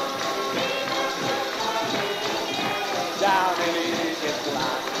 Down in Egypt's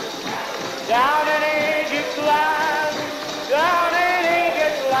land, down in Egypt's land, down in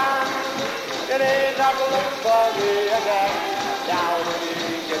Egypt's land. You did not look for me again, down in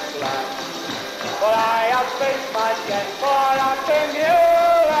Egypt's land. But I have fixed my tent far up in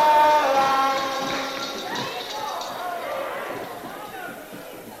Beulah land.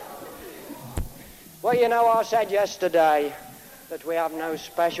 Well, you know, I said yesterday that we have no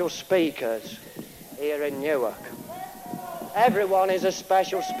special speakers here in Newark. Everyone is a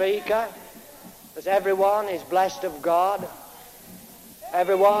special speaker, because everyone is blessed of God.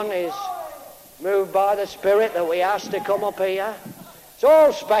 Everyone is moved by the Spirit that we ask to come up here. It's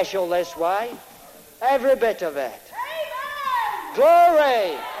all special this way, every bit of it. Amen.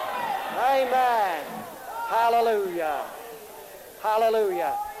 Glory! Amen. Hallelujah.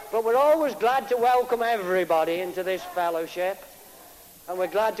 Hallelujah. But we're always glad to welcome everybody into this fellowship, and we're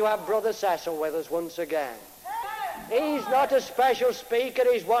glad to have Brother Cecil with us once again. He's not a special speaker,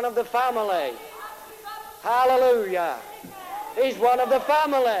 he's one of the family. Hallelujah. He's one of the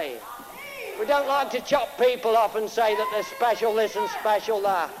family. We don't like to chop people off and say that they're special this and special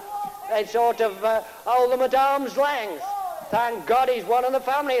that. They sort of hold them at arm's length. Thank God he's one of the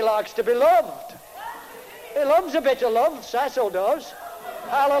family. He likes to be loved. He loves a bit of love, Cecil does.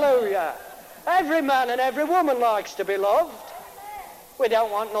 Hallelujah. Every man and every woman likes to be loved. We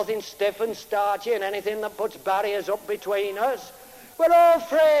don't want nothing stiff and starchy and anything that puts barriers up between us. We're all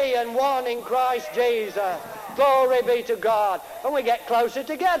free and one in Christ Jesus. Glory be to God. And we get closer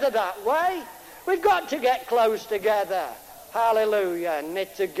together that way. We've got to get close together. Hallelujah.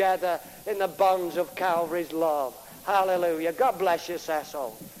 Knit together in the bonds of Calvary's love. Hallelujah. God bless you,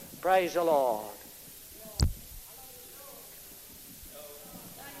 Cecil. Praise the Lord.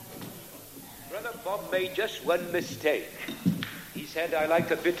 Brother Bob made just one mistake. He said, I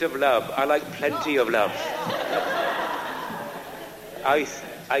like a bit of love. I like plenty of love. I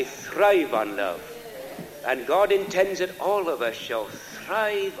thrive on love. And God intends that all of us shall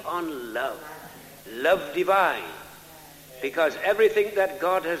thrive on love. Love divine. Because everything that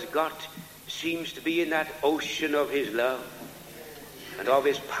God has got seems to be in that ocean of his love and of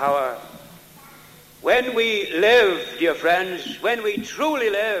his power. When we live, dear friends, when we truly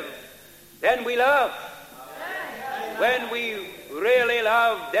live, then we love. When we really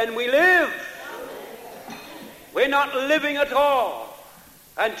love, then we live. We're not living at all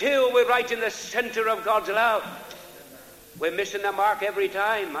until we're right in the center of God's love. We're missing the mark every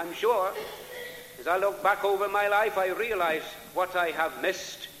time, I'm sure. As I look back over my life, I realize what I have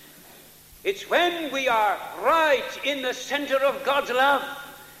missed. It's when we are right in the center of God's love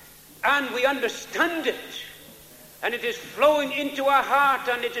and we understand it, and it is flowing into our heart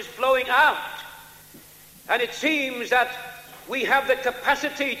and it is flowing out, and it seems that we have the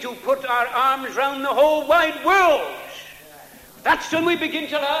capacity to put our arms round the whole wide world. That's when we begin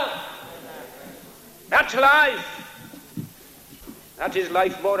to love. That's life. That is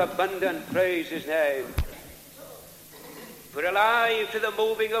life more abundant. Praise his name. We're alive to the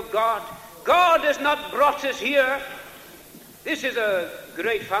moving of God. God has not brought us here. This is a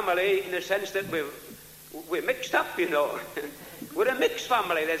great family in the sense that we're mixed up, you know. We're a mixed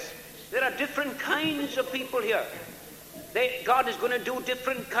family. There are different kinds of people here. God is going to do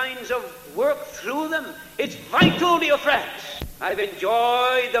different kinds of work through them. It's vital, dear friends. I've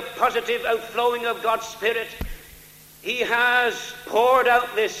enjoyed the positive outflowing of God's Spirit. He has poured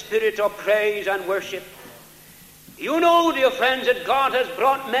out this spirit of praise and worship. You know, dear friends, that God has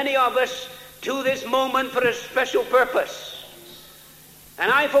brought many of us to this moment for a special purpose. And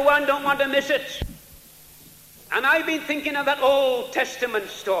I, for one, don't want to miss it. And I've been thinking of that Old Testament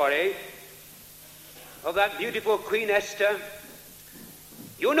story of that beautiful Queen Esther.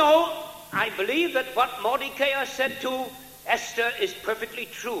 You know, I believe that what Mordecai said to Esther is perfectly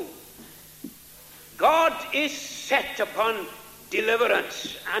true. God is set upon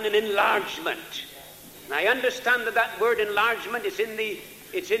deliverance and an enlargement. And I understand that word enlargement is in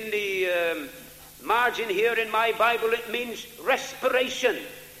the margin here in my Bible. It means respiration.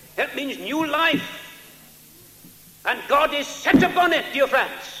 It means new life. And God is set upon it, dear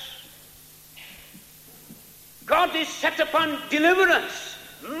friends. God is set upon deliverance,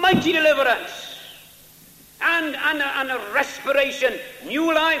 mighty deliverance, and a respiration,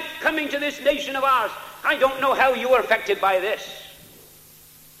 new life coming to this nation of ours. I don't know how you are affected by this.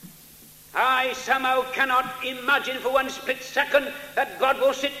 I somehow cannot imagine for one split second that God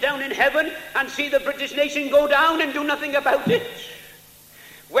will sit down in heaven and see the British nation go down and do nothing about it.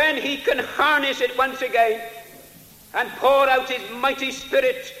 When he can harness it once again and pour out his mighty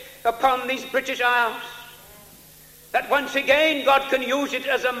spirit upon these British Isles, that once again God can use it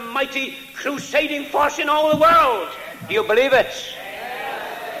as a mighty crusading force in all the world. Do you believe it?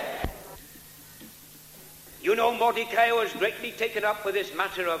 You know, Mordecai was greatly taken up with this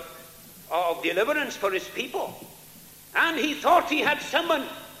matter of deliverance for his people. And he thought he had someone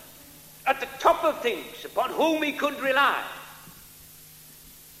at the top of things upon whom he could rely.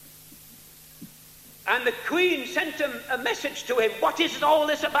 And the queen sent him a message to him. What is all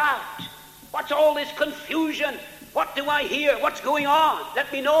this about? What's all this confusion? What do I hear? What's going on?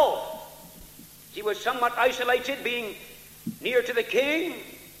 Let me know. She was somewhat isolated, being near to the king.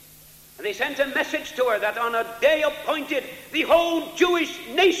 And they sent a message to her that on a day appointed, the whole Jewish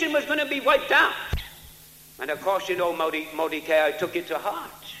nation was going to be wiped out. And of course, you know, Mordecai took it to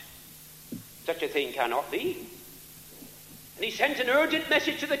heart. Such a thing cannot be. And he sent an urgent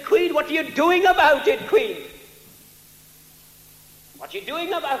message to the queen. What are you doing about it, queen? What are you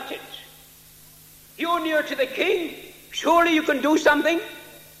doing about it? You're near to the king. Surely you can do something.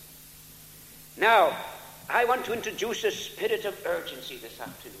 Now, I want to introduce a spirit of urgency this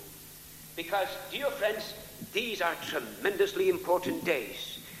afternoon. Because, dear friends, these are tremendously important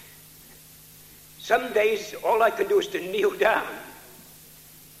days. Some days, all I can do is to kneel down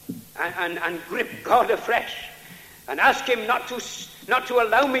and grip God afresh and ask him not to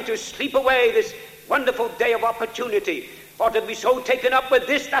allow me to sleep away this wonderful day of opportunity, or to be so taken up with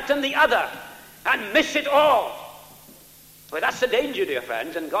this, that, and the other, and miss it all. Well, that's the danger, dear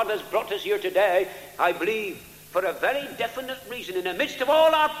friends, and God has brought us here today, I believe, for a very definite reason. In the midst of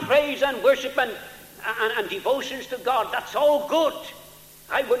all our praise and worship and devotions to God, that's all good.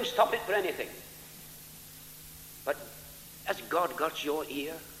 I wouldn't stop it for anything. But has God got your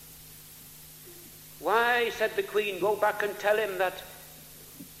ear? Why, said the queen, go back and tell him that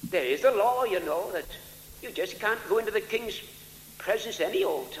there is a law, you know, that you just can't go into the king's presence any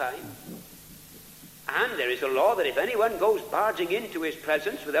old time. And there is a law that if anyone goes barging into his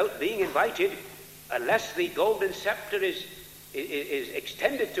presence without being invited, unless the golden scepter is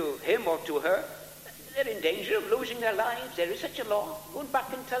extended to him or to her, they're in danger of losing their lives. There is such a law. Go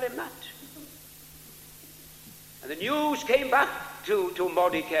back and tell him that. And the news came back to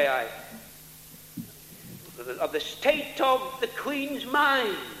Mordecai of the state of the queen's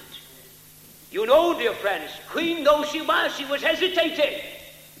mind. You know, dear friends, queen though she was hesitating.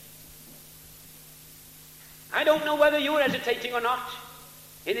 I don't know whether you're hesitating or not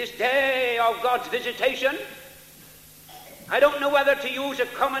in this day of God's visitation. I don't know whether, to use a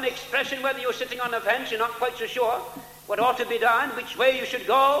common expression, whether you're sitting on the fence, you're not quite so sure what ought to be done, which way you should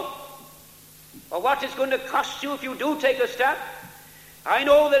go, or what it's going to cost you if you do take a step. I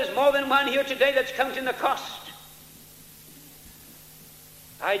know there's more than one here today that's counting the cost.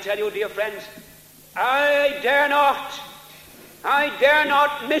 I tell you, dear friends, I dare not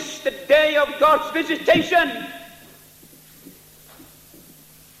miss the day of God's visitation.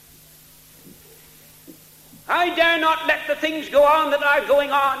 I dare not let the things go on that are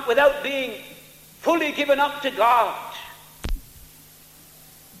going on without being fully given up to God.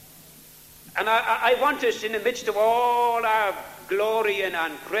 And I want us, in the midst of all our glory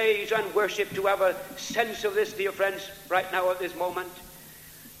and praise and worship, to have a sense of this, dear friends, right now at this moment,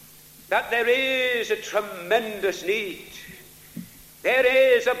 that there is a tremendous need. There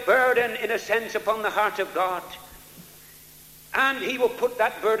is a burden, in a sense, upon the heart of God. And he will put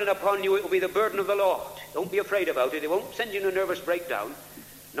that burden upon you. It will be the burden of the Lord. Don't be afraid about it. It won't send you in a nervous breakdown,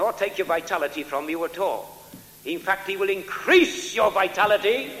 nor take your vitality from you at all. In fact, he will increase your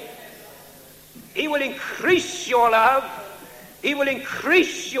vitality. He will increase your love. He will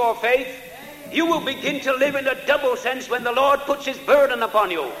increase your faith. You will begin to live in a double sense when the Lord puts his burden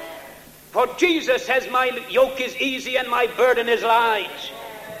upon you. For Jesus says, my yoke is easy and my burden is light.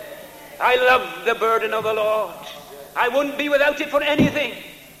 I love the burden of the Lord. I wouldn't be without it for anything.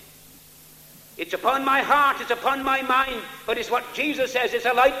 It's upon my heart, it's upon my mind, but it's what Jesus says, it's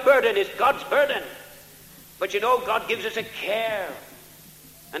a light burden, it's God's burden. But you know, God gives us a care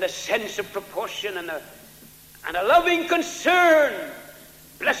and a sense of proportion and a loving concern.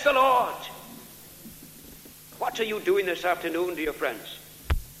 Bless the Lord. What are you doing this afternoon, dear friends?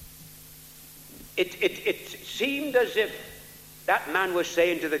 It seemed as if that man was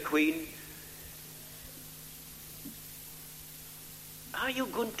saying to the queen, are you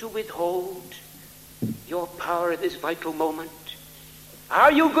going to withhold your power at this vital moment?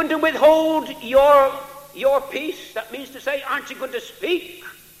 Are you going to withhold your peace? That means to say, aren't you going to speak?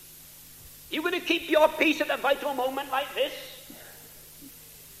 You going to keep your peace at a vital moment like this?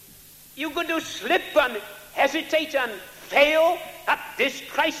 You going to slip and hesitate and fail at this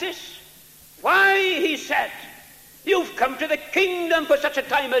crisis? Why, he said, you've come to the kingdom for such a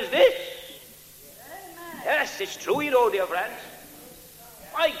time as this. Amen. Yes, it's true, you know, dear friends.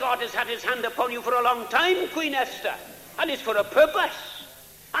 Why, God has had his hand upon you for a long time, Queen Esther, and it's for a purpose.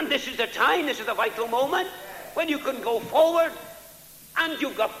 And this is the time, this is the vital moment when you can go forward, and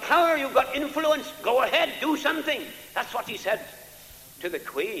you've got power, you've got influence. Go ahead, do something. That's what he said to the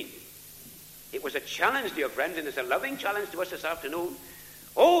queen. It was a challenge, dear friends, and it's a loving challenge to us this afternoon.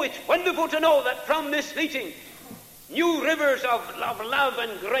 Oh, it's wonderful to know that from this meeting new rivers of love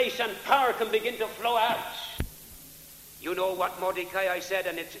and grace and power can begin to flow out. You know what Mordecai said,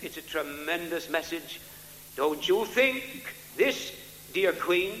 and it's a tremendous message. Don't you think this, dear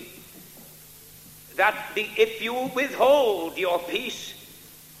Queen, that if you withhold your peace,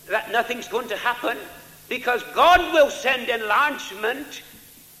 that nothing's going to happen? Because God will send enlargement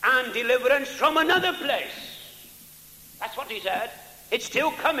and deliverance from another place. That's what he said. It's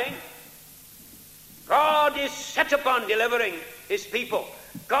still coming. God is set upon delivering his people.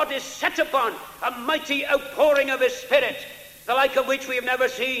 God is set upon a mighty outpouring of his Spirit, the like of which we have never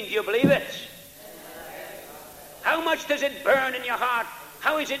seen. Do you believe it? How much does it burn in your heart?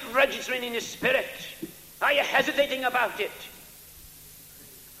 How is it registering in your spirit? Are you hesitating about it?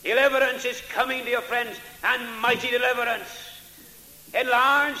 Deliverance is coming, dear friends, and mighty deliverance.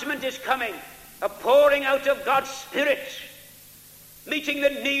 Enlargement is coming, a pouring out of God's Spirit, meeting the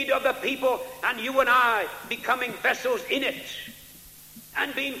need of the people, and you and I becoming vessels in it,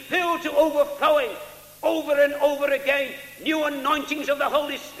 and being filled to overflowing over and over again, new anointings of the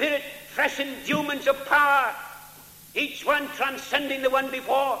Holy Spirit, fresh endowments of power, each one transcending the one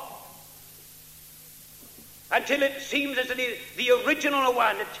before, until it seems as if the original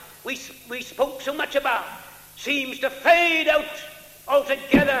one that we spoke so much about seems to fade out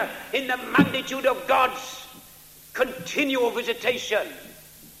altogether in the magnitude of God's continual visitation.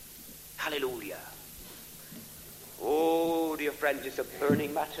 Hallelujah. Oh, dear friends, it's a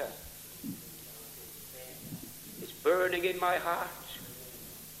burning matter. It's burning in my heart.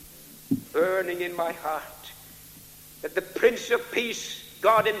 Burning in my heart. That the Prince of Peace,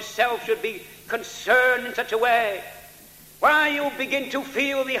 God himself, should be concerned in such a way. Why, you begin to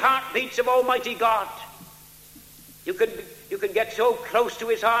feel the heartbeats of Almighty God. You can get so close to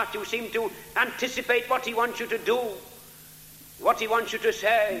his heart, you seem to anticipate what he wants you to do, what he wants you to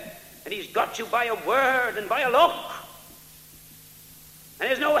say, and he's got you by a word and by a look. And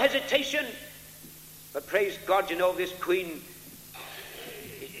there's no hesitation. But praise God, you know, this Queen,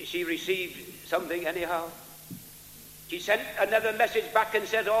 she received something anyhow. She sent another message back and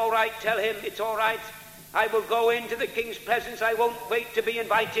said, all right, tell him it's all right. I will go into the king's presence. I won't wait to be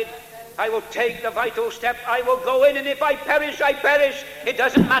invited. I will take the vital step. I will go in, and if I perish, I perish. It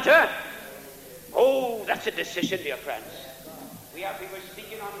doesn't matter. Oh, that's a decision, dear friends. We were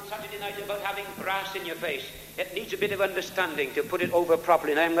speaking on Saturday night about having brass in your face. It needs a bit of understanding to put it over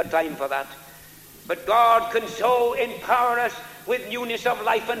properly, and I haven't got time for that. But God can so empower us with newness of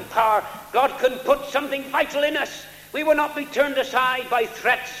life and power. God can put something vital in us. We will not be turned aside by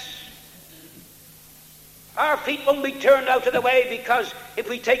threats. Our feet won't be turned out of the way because if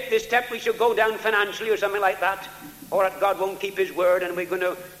we take this step we shall go down financially or something like that, or that God won't keep his word and we're going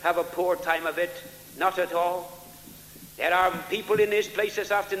to have a poor time of it. Not at all. There are people in this place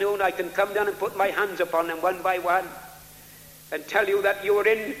this afternoon, I can come down and put my hands upon them one by one and tell you that you're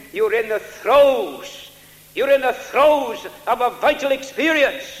in the throes. You're in the throes of a vital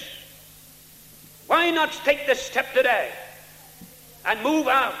experience. Why not take the step today and move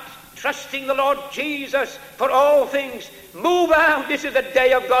out, trusting the Lord Jesus for all things? Move out. This is the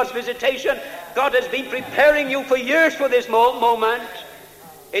day of God's visitation. God has been preparing you for years for this moment.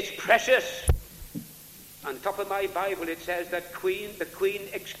 It's precious. On top of my Bible it says that the queen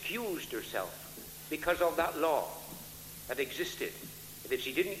excused herself because of that law that existed. If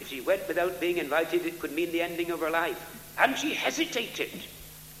she went without being invited, it could mean the ending of her life. And she hesitated.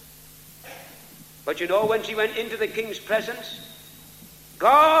 But you know, when she went into the king's presence,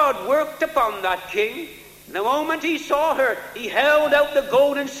 God worked upon that king. The moment he saw her, he held out the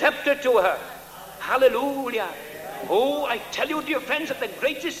golden scepter to her. Hallelujah. Oh, I tell you, dear friends, that the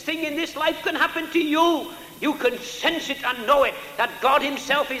greatest thing in this life can happen to you. You can sense it and know it, that God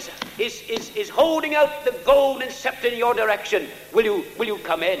himself is holding out the golden scepter in your direction. Will you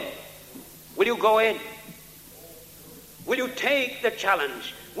come in? Will you go in? Will you take the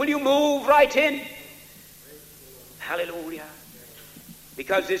challenge? Will you move right in? Hallelujah.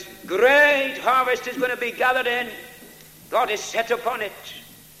 Because this great harvest is going to be gathered in. God is set upon it.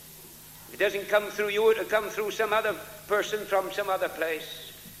 It doesn't come through you, it'll come through some other person from some other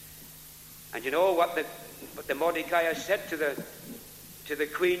place. And you know what the Mordecai has said to the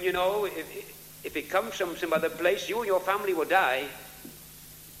queen, you know, if it comes from some other place, you and your family will die.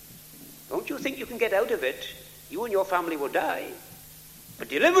 Don't you think you can get out of it? You and your family will die. But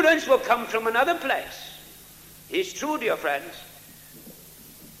deliverance will come from another place. It's true, dear friends.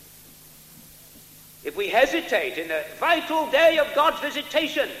 If we hesitate in the vital day of God's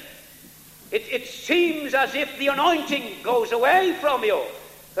visitation, it seems as if the anointing goes away from you.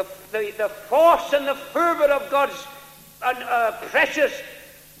 The force and the fervor of God's precious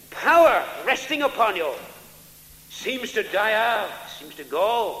power resting upon you. seems to die out, seems to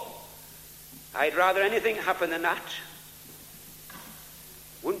go. I'd rather anything happen than that.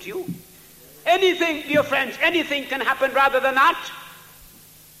 Wouldn't you? Anything, dear friends, anything can happen rather than that.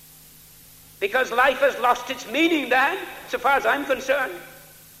 Because life has lost its meaning then, so far as I'm concerned.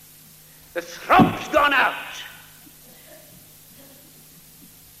 The throbb's gone out.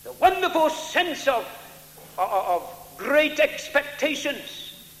 The wonderful sense of great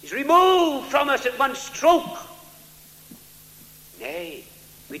expectations is removed from us at one stroke. Nay,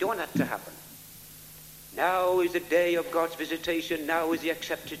 we don't want that to happen. Now is the day of God's visitation. Now is the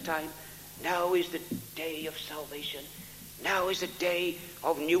accepted time. Now is the day of salvation. Now is the day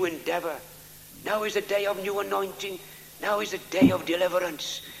of new endeavor. Now is the day of new anointing. Now is the day of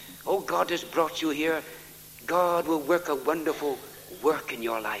deliverance. Oh, God has brought you here. God will work a wonderful work in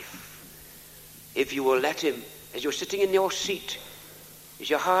your life. If you will let him, as you're sitting in your seat, as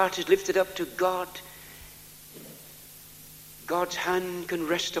your heart is lifted up to God, God's hand can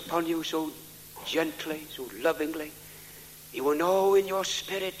rest upon you so gently, so lovingly. You will know in your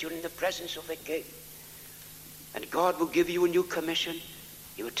spirit you're in the presence of the King. And God will give you a new commission.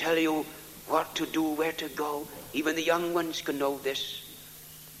 He will tell you what to do, where to go. Even the young ones can know this.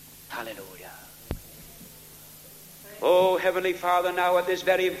 Hallelujah. Oh, Heavenly Father, now at this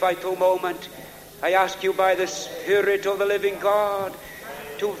very vital moment, I ask you by the Spirit of the living God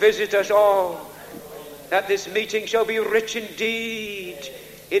to visit us all, that this meeting shall be rich indeed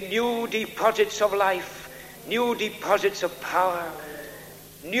in new deposits of life, new deposits of power,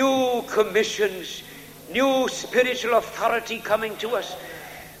 new commissions, new spiritual authority coming to us,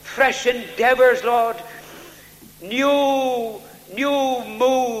 fresh endeavors, Lord, new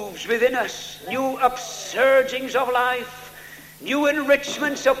moves within us, new upsurgings of life, new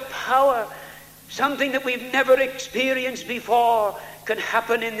enrichments of power. Something that we've never experienced before can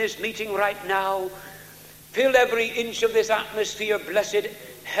happen in this meeting right now. Fill every inch of this atmosphere, blessed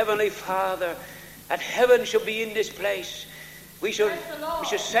Heavenly Father, that heaven shall be in this place. We should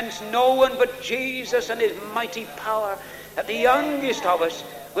sense no one but Jesus and his mighty power, that the youngest of us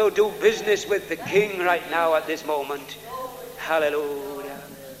will do business with the King right now at this moment. Hallelujah.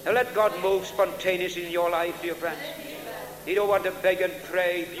 Now let God move spontaneously in your life, dear friends. You don't want to beg and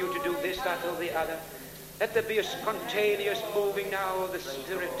pray for you to do this, that, or the other. Let there be a spontaneous moving now of the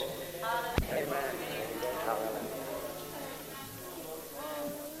Spirit. Amen.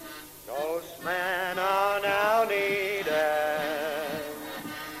 Those men are now needed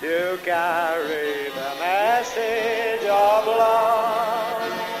to carry the message of love.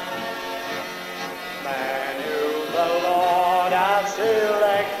 Men who the Lord has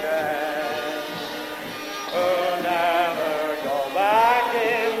selected, who never go back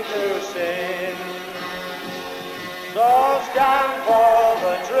into sin. So stand for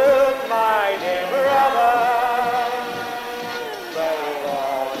the truth, my dear brother.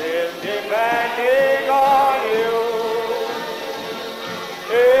 Depending on you,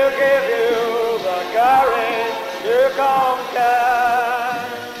 he'll give you the courage to conquer.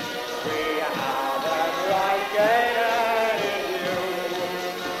 We have a right Canaan in you.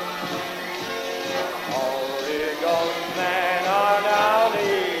 Holy Ghost men are now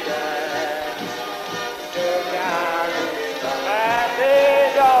needed to carry the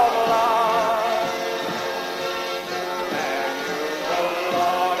message of love.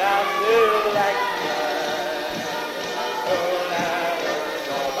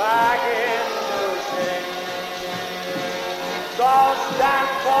 So stand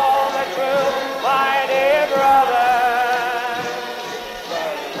for the truth, my dear brother. The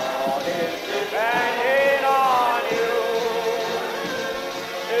Lord is depending on you.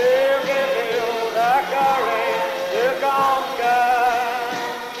 He'll give you the courage to conquer.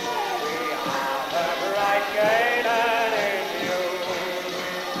 We have a bright Canaan in you.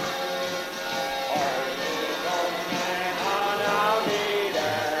 Holy Ghost men are now needed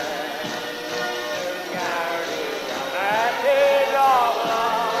to carry the message of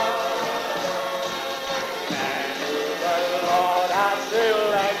love. Men who the Lord has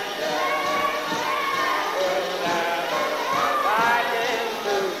selected will never go back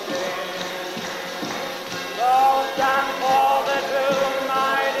into sin. So stand for the truth,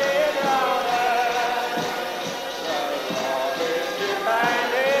 my dear brother. The Lord is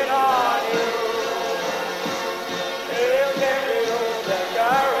depending on you. He'll give you the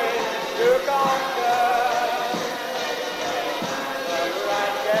courage to conquer. The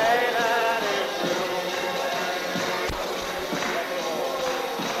right Canaan is you.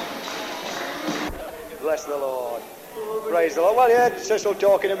 Bless the Lord. Praise the Lord. Well, you heard Cecil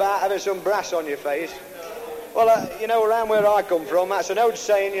talking about having some brass on your face. Well, you know, around where I come from, that's an old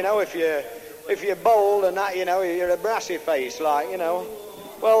saying, you know, if if you're bold and that, you know, you're a brassy face, like, you know.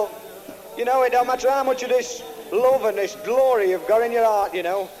 Well, you know, it don't matter how much of this love and this glory you've got in your heart, you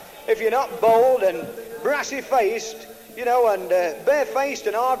know. If you're not bold and brassy-faced, you know, and bare-faced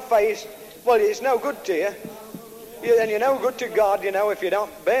and hard-faced, well, it's no good to you. And you're no good to God, you know, if you're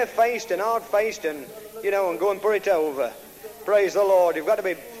not bare-faced and hard-faced and, you know, and go and put it over. Praise the Lord. You've got to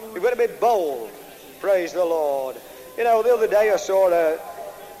be bold. Praise the Lord. You know, the other day I saw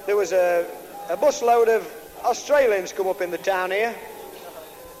there was a busload of Australians come up in the town here,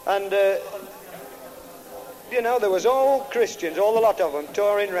 and you know, there was all Christians, all the lot of them,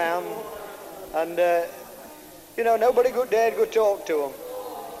 touring round, and you know, nobody dared go talk to them.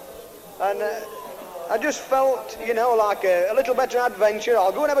 And I just felt, you know, like a little better adventure.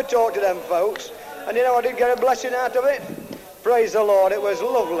 I'll go and have a talk to them folks, and you know, I did get a blessing out of it. Praise the Lord, it was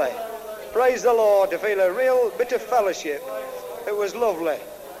lovely. Praise the Lord, to feel a real bit of fellowship. It was lovely.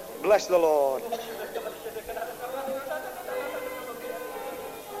 Bless the Lord.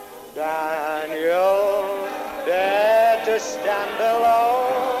 Daniel, dare to stand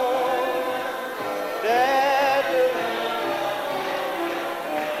alone. Dare to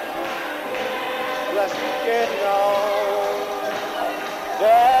bless it known.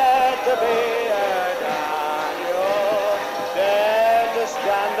 Dare to be a Daniel. Dare to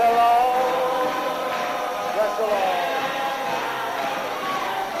stand alone. Bless the Lord.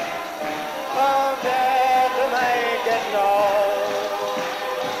 Oh, dare to make it known.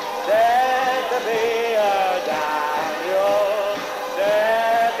 Dare to be a Daniel.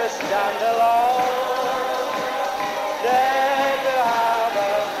 Dare to stand alone. Dare to have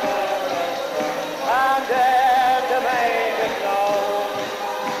a purpose. And dare to make it known.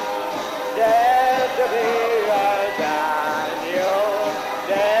 Dare to be a Daniel.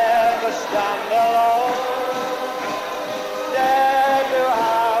 Dare to stand alone. Dare to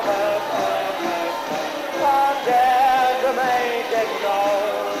have a purpose. And dare to make it known.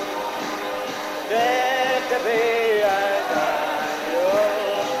 Dare to be a Daniel.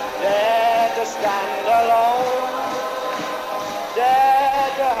 Dare to stand alone. Dare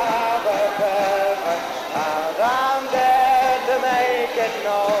to have a purpose. And dare to make it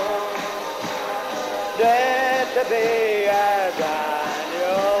known. Dare to be a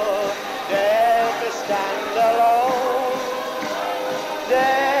Daniel. Dare to stand alone.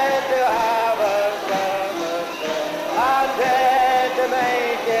 Dare to have a purpose. And dare to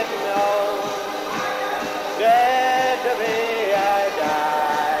make it known. Dare to be a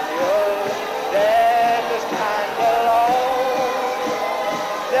Daniel. Dare to stand alone.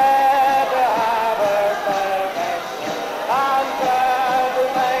 Dare to have a purpose. And dare to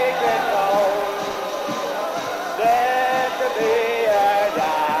make it known. Dare to be a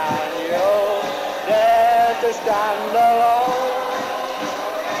Daniel. Dare to stand alone.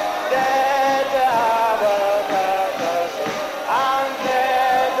 Dare to have a purpose. And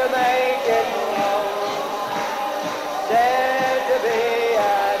dare to make it known. Dare to be a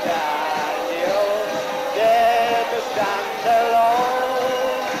Daniel. Dare to stand alone.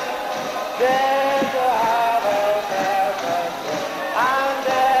 Dare to have a purpose. And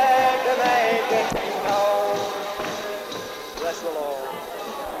dare to make it known. Bless the Lord.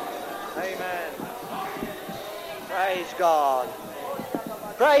 Amen. Praise God.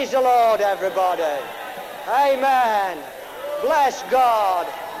 Praise the Lord, everybody. Amen. Bless God.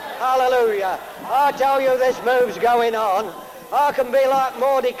 Hallelujah. I tell you, this move's going on. I can be like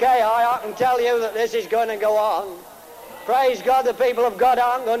Mordecai. I can tell you that this is going to go on. Praise God, the people of God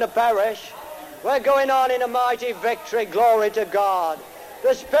aren't going to perish. We're going on in a mighty victory. Glory to God.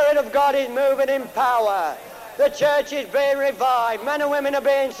 The Spirit of God is moving in power. The church is being revived. Men and women are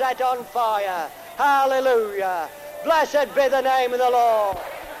being set on fire. Hallelujah. Blessed be the name of the Lord.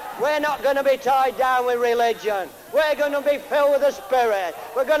 We're not going to be tied down with religion. We're going to be filled with the Spirit.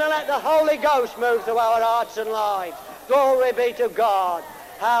 We're going to let the Holy Ghost move through our hearts and lives. Glory be to God.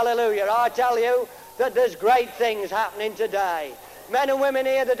 Hallelujah. I tell you that there's great things happening today. Men and women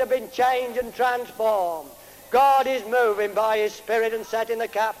here that have been changed and transformed. God is moving by His Spirit and setting the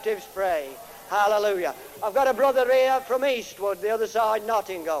captives free. Hallelujah. I've got a brother here from Eastwood, the other side,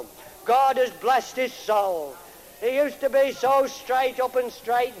 Nottingham. God has blessed his soul. He used to be so straight up and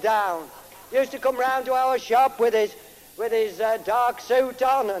straight down. He used to come round to our shop with his dark suit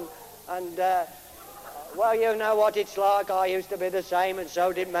on and well, you know what it's like. I used to be the same, and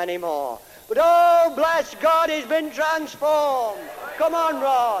so did many more. But oh, bless God, he's been transformed. Come on,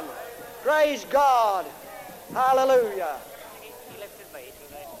 Ron. Praise God. Hallelujah.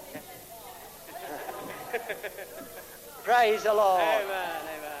 Praise the Lord. Amen,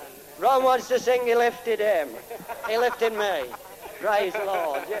 amen. Ron wants to sing, he lifted him. He lifted me. Praise the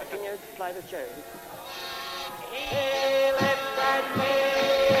Lord. Yeah, can you play the tune? He lifted me.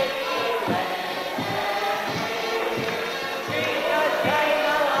 Jesus came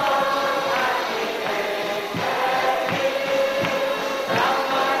along and he lifted me from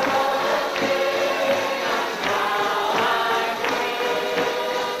my road of sin, and now I'm free. Jesus came along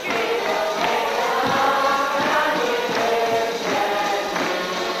and he lifted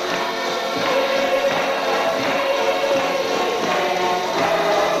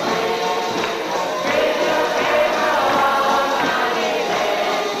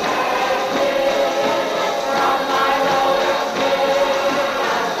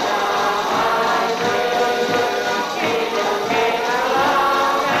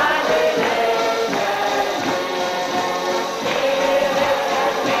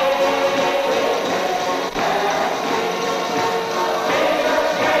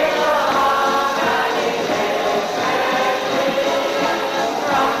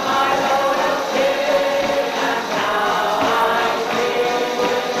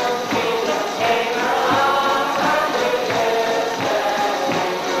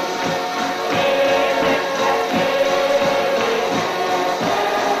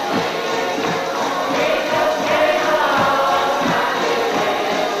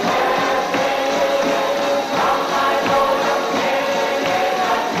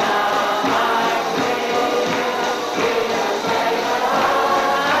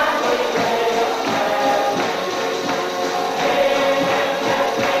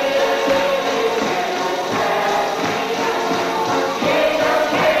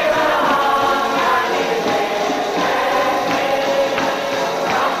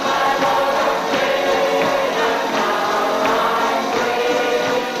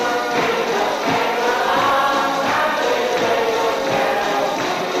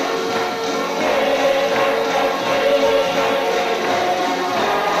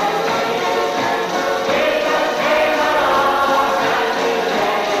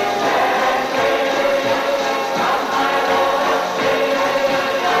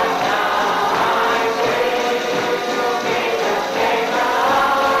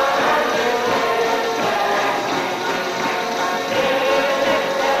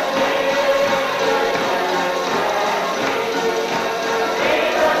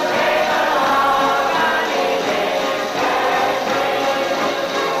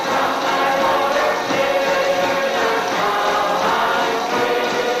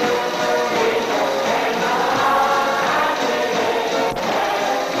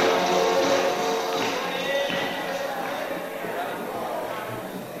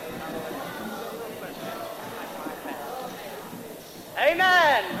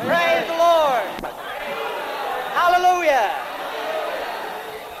Amen. Praise the Lord. Hallelujah.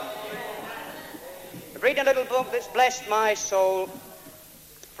 I'm reading a little book that's blessed my soul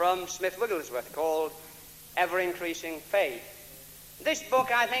from Smith Wigglesworth called Ever Increasing Faith. This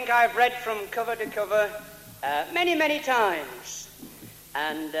book I think I've read from cover to cover many, many times.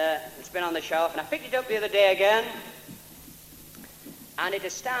 And it's been on the shelf, and I picked it up the other day again, and it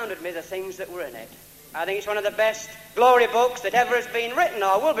astounded me, the things that were in it. I think it's one of the best glory books that ever has been written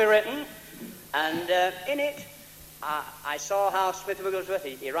or will be written. And in it, I saw how Smith Wigglesworth,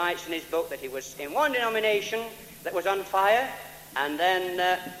 he writes in his book that he was in one denomination that was on fire, and then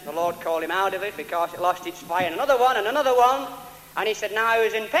the Lord called him out of it because it lost its fire, and another one, and he said now he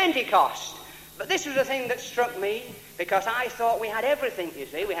was in Pentecost. But this was the thing that struck me, because I thought we had everything, you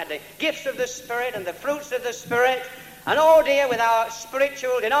see. We had the gifts of the Spirit and the fruits of the Spirit, and oh dear, with our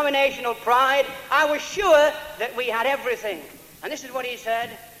spiritual, denominational pride, I was sure that we had everything. And this is what he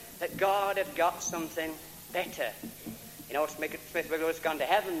said, that God had got something better. You know, Smith Wigglesworth's gone to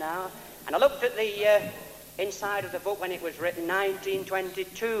heaven now, and I looked at the inside of the book when it was written,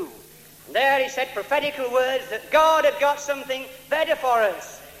 1922. And there he said prophetical words that God had got something better for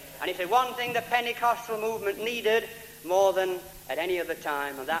us. And he said one thing the Pentecostal movement needed more than at any other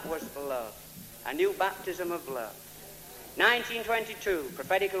time, and that was love. A new baptism of love. 1922,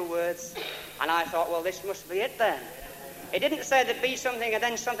 prophetical words, and I thought, well, this must be it then. It didn't say there'd be something and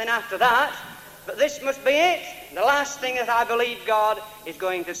then something after that, but this must be it, the last thing that I believe God is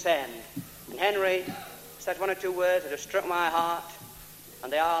going to send. And Henry said one or two words that have struck my heart,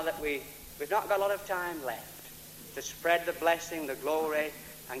 and they are that we've not got a lot of time left to spread the blessing, the glory,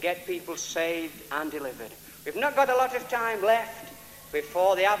 and get people saved and delivered. We've not got a lot of time left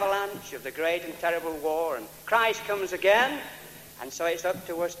before the avalanche of the great and terrible war, and Christ comes again, and so it's up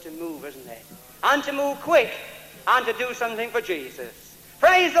to us to move, isn't it? And to move quick, and to do something for Jesus.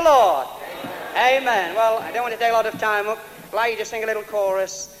 Praise the Lord. Amen. Amen. Well, I don't want to take a lot of time up. I'd like you to sing a little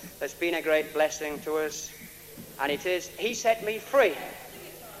chorus that's been a great blessing to us. And it is, he set me free.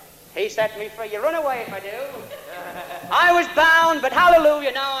 He set me free. You run away if I do. I was bound, but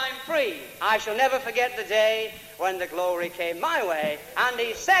hallelujah, now I'm free. I shall never forget the day when the glory came my way, and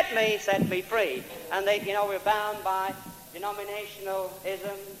he set me free. And they, we're bound by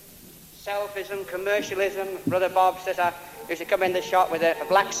denominationalism, selfism, commercialism. Brother Bob says I used to come in the shop with a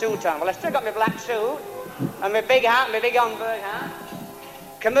black suit on. Well, I still got my black suit and my big hat, my big Homburg hat.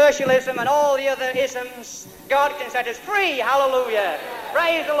 Commercialism and all the other isms, God can set us free, hallelujah.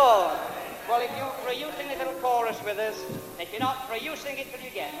 Praise the Lord. Well, for you sing this little chorus with us. If you're not, for you sing it till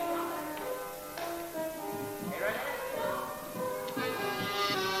you get. You ready?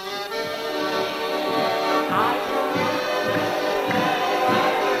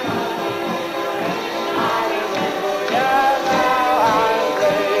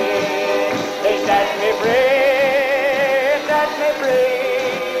 They set me free, set me free.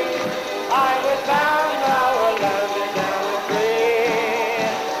 I was bound, now alone and now I'm free.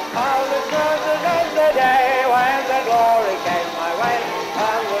 I was certain of the day when the glory came my way,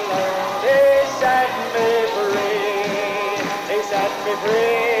 and the Lord, He set me free. He set me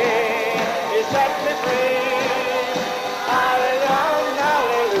free. He set me free. Hallelujah,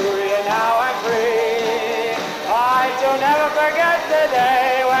 hallelujah, now I'm free. I shall never forget the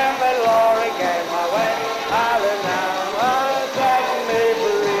day when the glory came my way, hallelujah, set me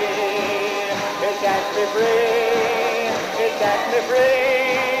free. Set me free, it set me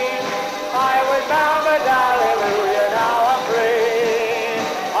free. I was bound, but hallelujah, now I'm free.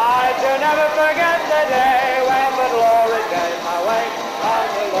 I shall never forget the day when the glory came my way, and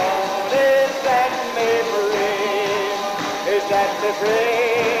the Lord, He set me free. He set me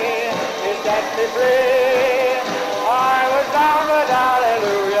free, He set me free. I was bound, but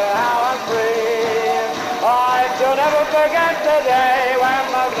hallelujah, now I'm free. I shall never forget the day when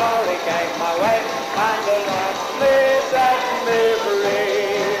the glory came my way, and the Lord, He set me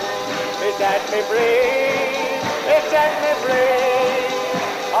free. He set me free. He set me free.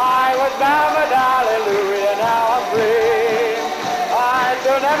 I was bound, but hallelujah, now I'm free. I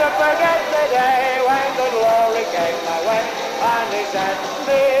shall never forget the day when the glory came my way, and He set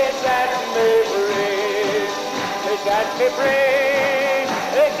me free. He set me free.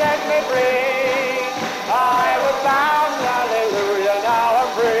 He set me free. I was bound, hallelujah, now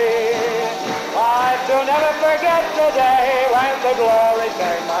I'm free. I shall never forget the day when the glory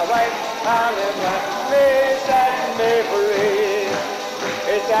came my way, and He set me free.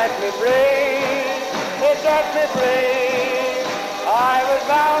 He set me free. He set me free. I was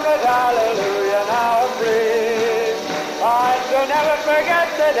bound, but hallelujah, now I'm free. I shall never forget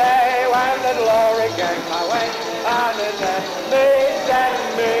the day when the glory came my way, and He set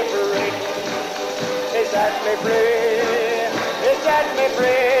me free. He set me free. He set me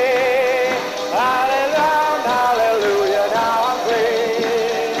free. Hallelujah, hallelujah, now I'm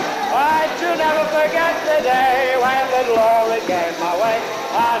free. I shall never forget the day when the glory came my way,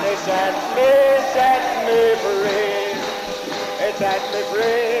 and He set me free. He set me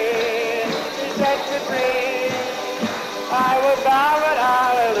free. He set me free. I was bound, but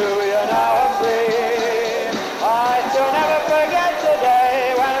hallelujah, now I'm free. I shall never forget the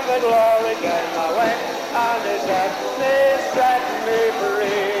day when the glory came my way, and He set me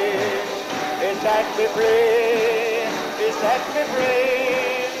free. He set me free. He set me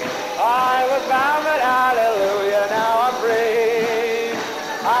free. I was bound, but hallelujah, now I'm free.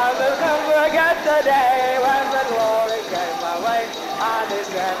 I will never forget the day when the glory came my way, and He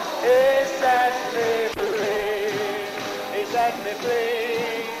set me free. He set me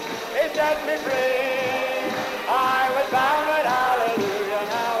free. He set me free. I was bound, but hallelujah,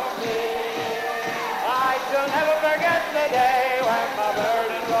 now I'm free. I shall never forget the day when my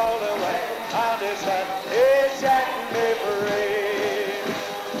burden rolled away, and He set me free.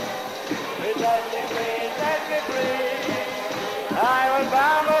 He set me free. He set me free. I was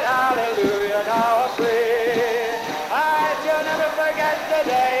bound, but hallelujah, now I'm free. I shall never forget the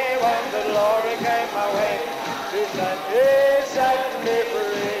day when the glory came my way. He set me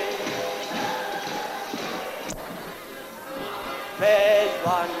free. It's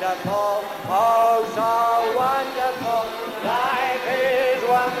wonderful, oh so wonderful. Life is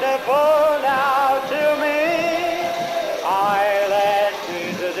wonderful now to me. I let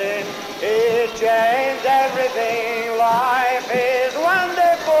Jesus in, He changed everything. Life is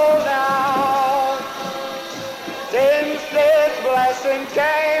wonderful now. Since this blessing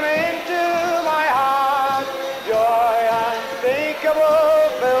came into my heart, joy unspeakable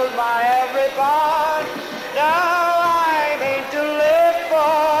filled my every part. Now I mean to live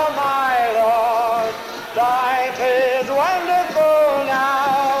for my Lord. Life is wonderful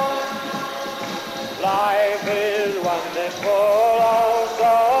now. Life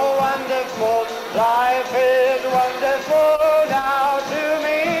Life is wonderful now to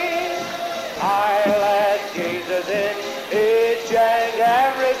me. I let Jesus in, it changed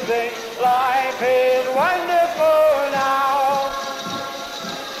everything. Life is wonderful now.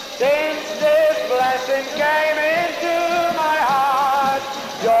 Since this blessing came into my heart,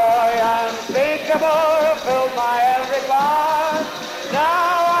 joy unspeakable filled my every part.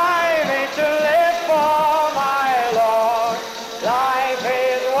 Now I mean to live for my Lord. Life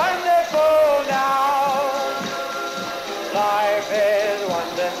is wonderful now. Life is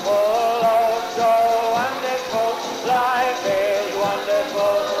wonderful, oh so wonderful. Life is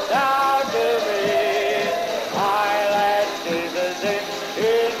wonderful now to me. I let Jesus in,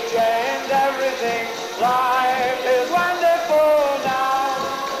 it changed everything. Life is wonderful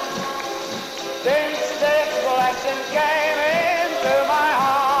now. Since this blessing came into my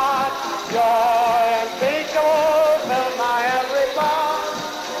heart, joy unspeakable filled my every part.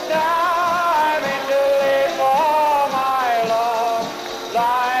 Now I'm in to live for my Lord.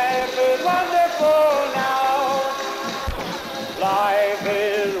 Life is wonderful now. Life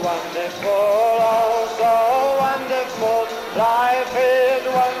is wonderful, oh so wonderful. Life is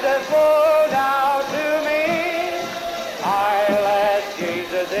wonderful now to me. I let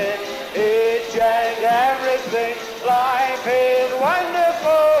Jesus in, it changed everything. Life is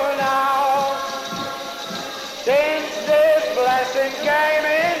wonderful now. Since this blessing came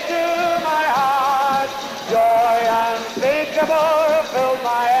in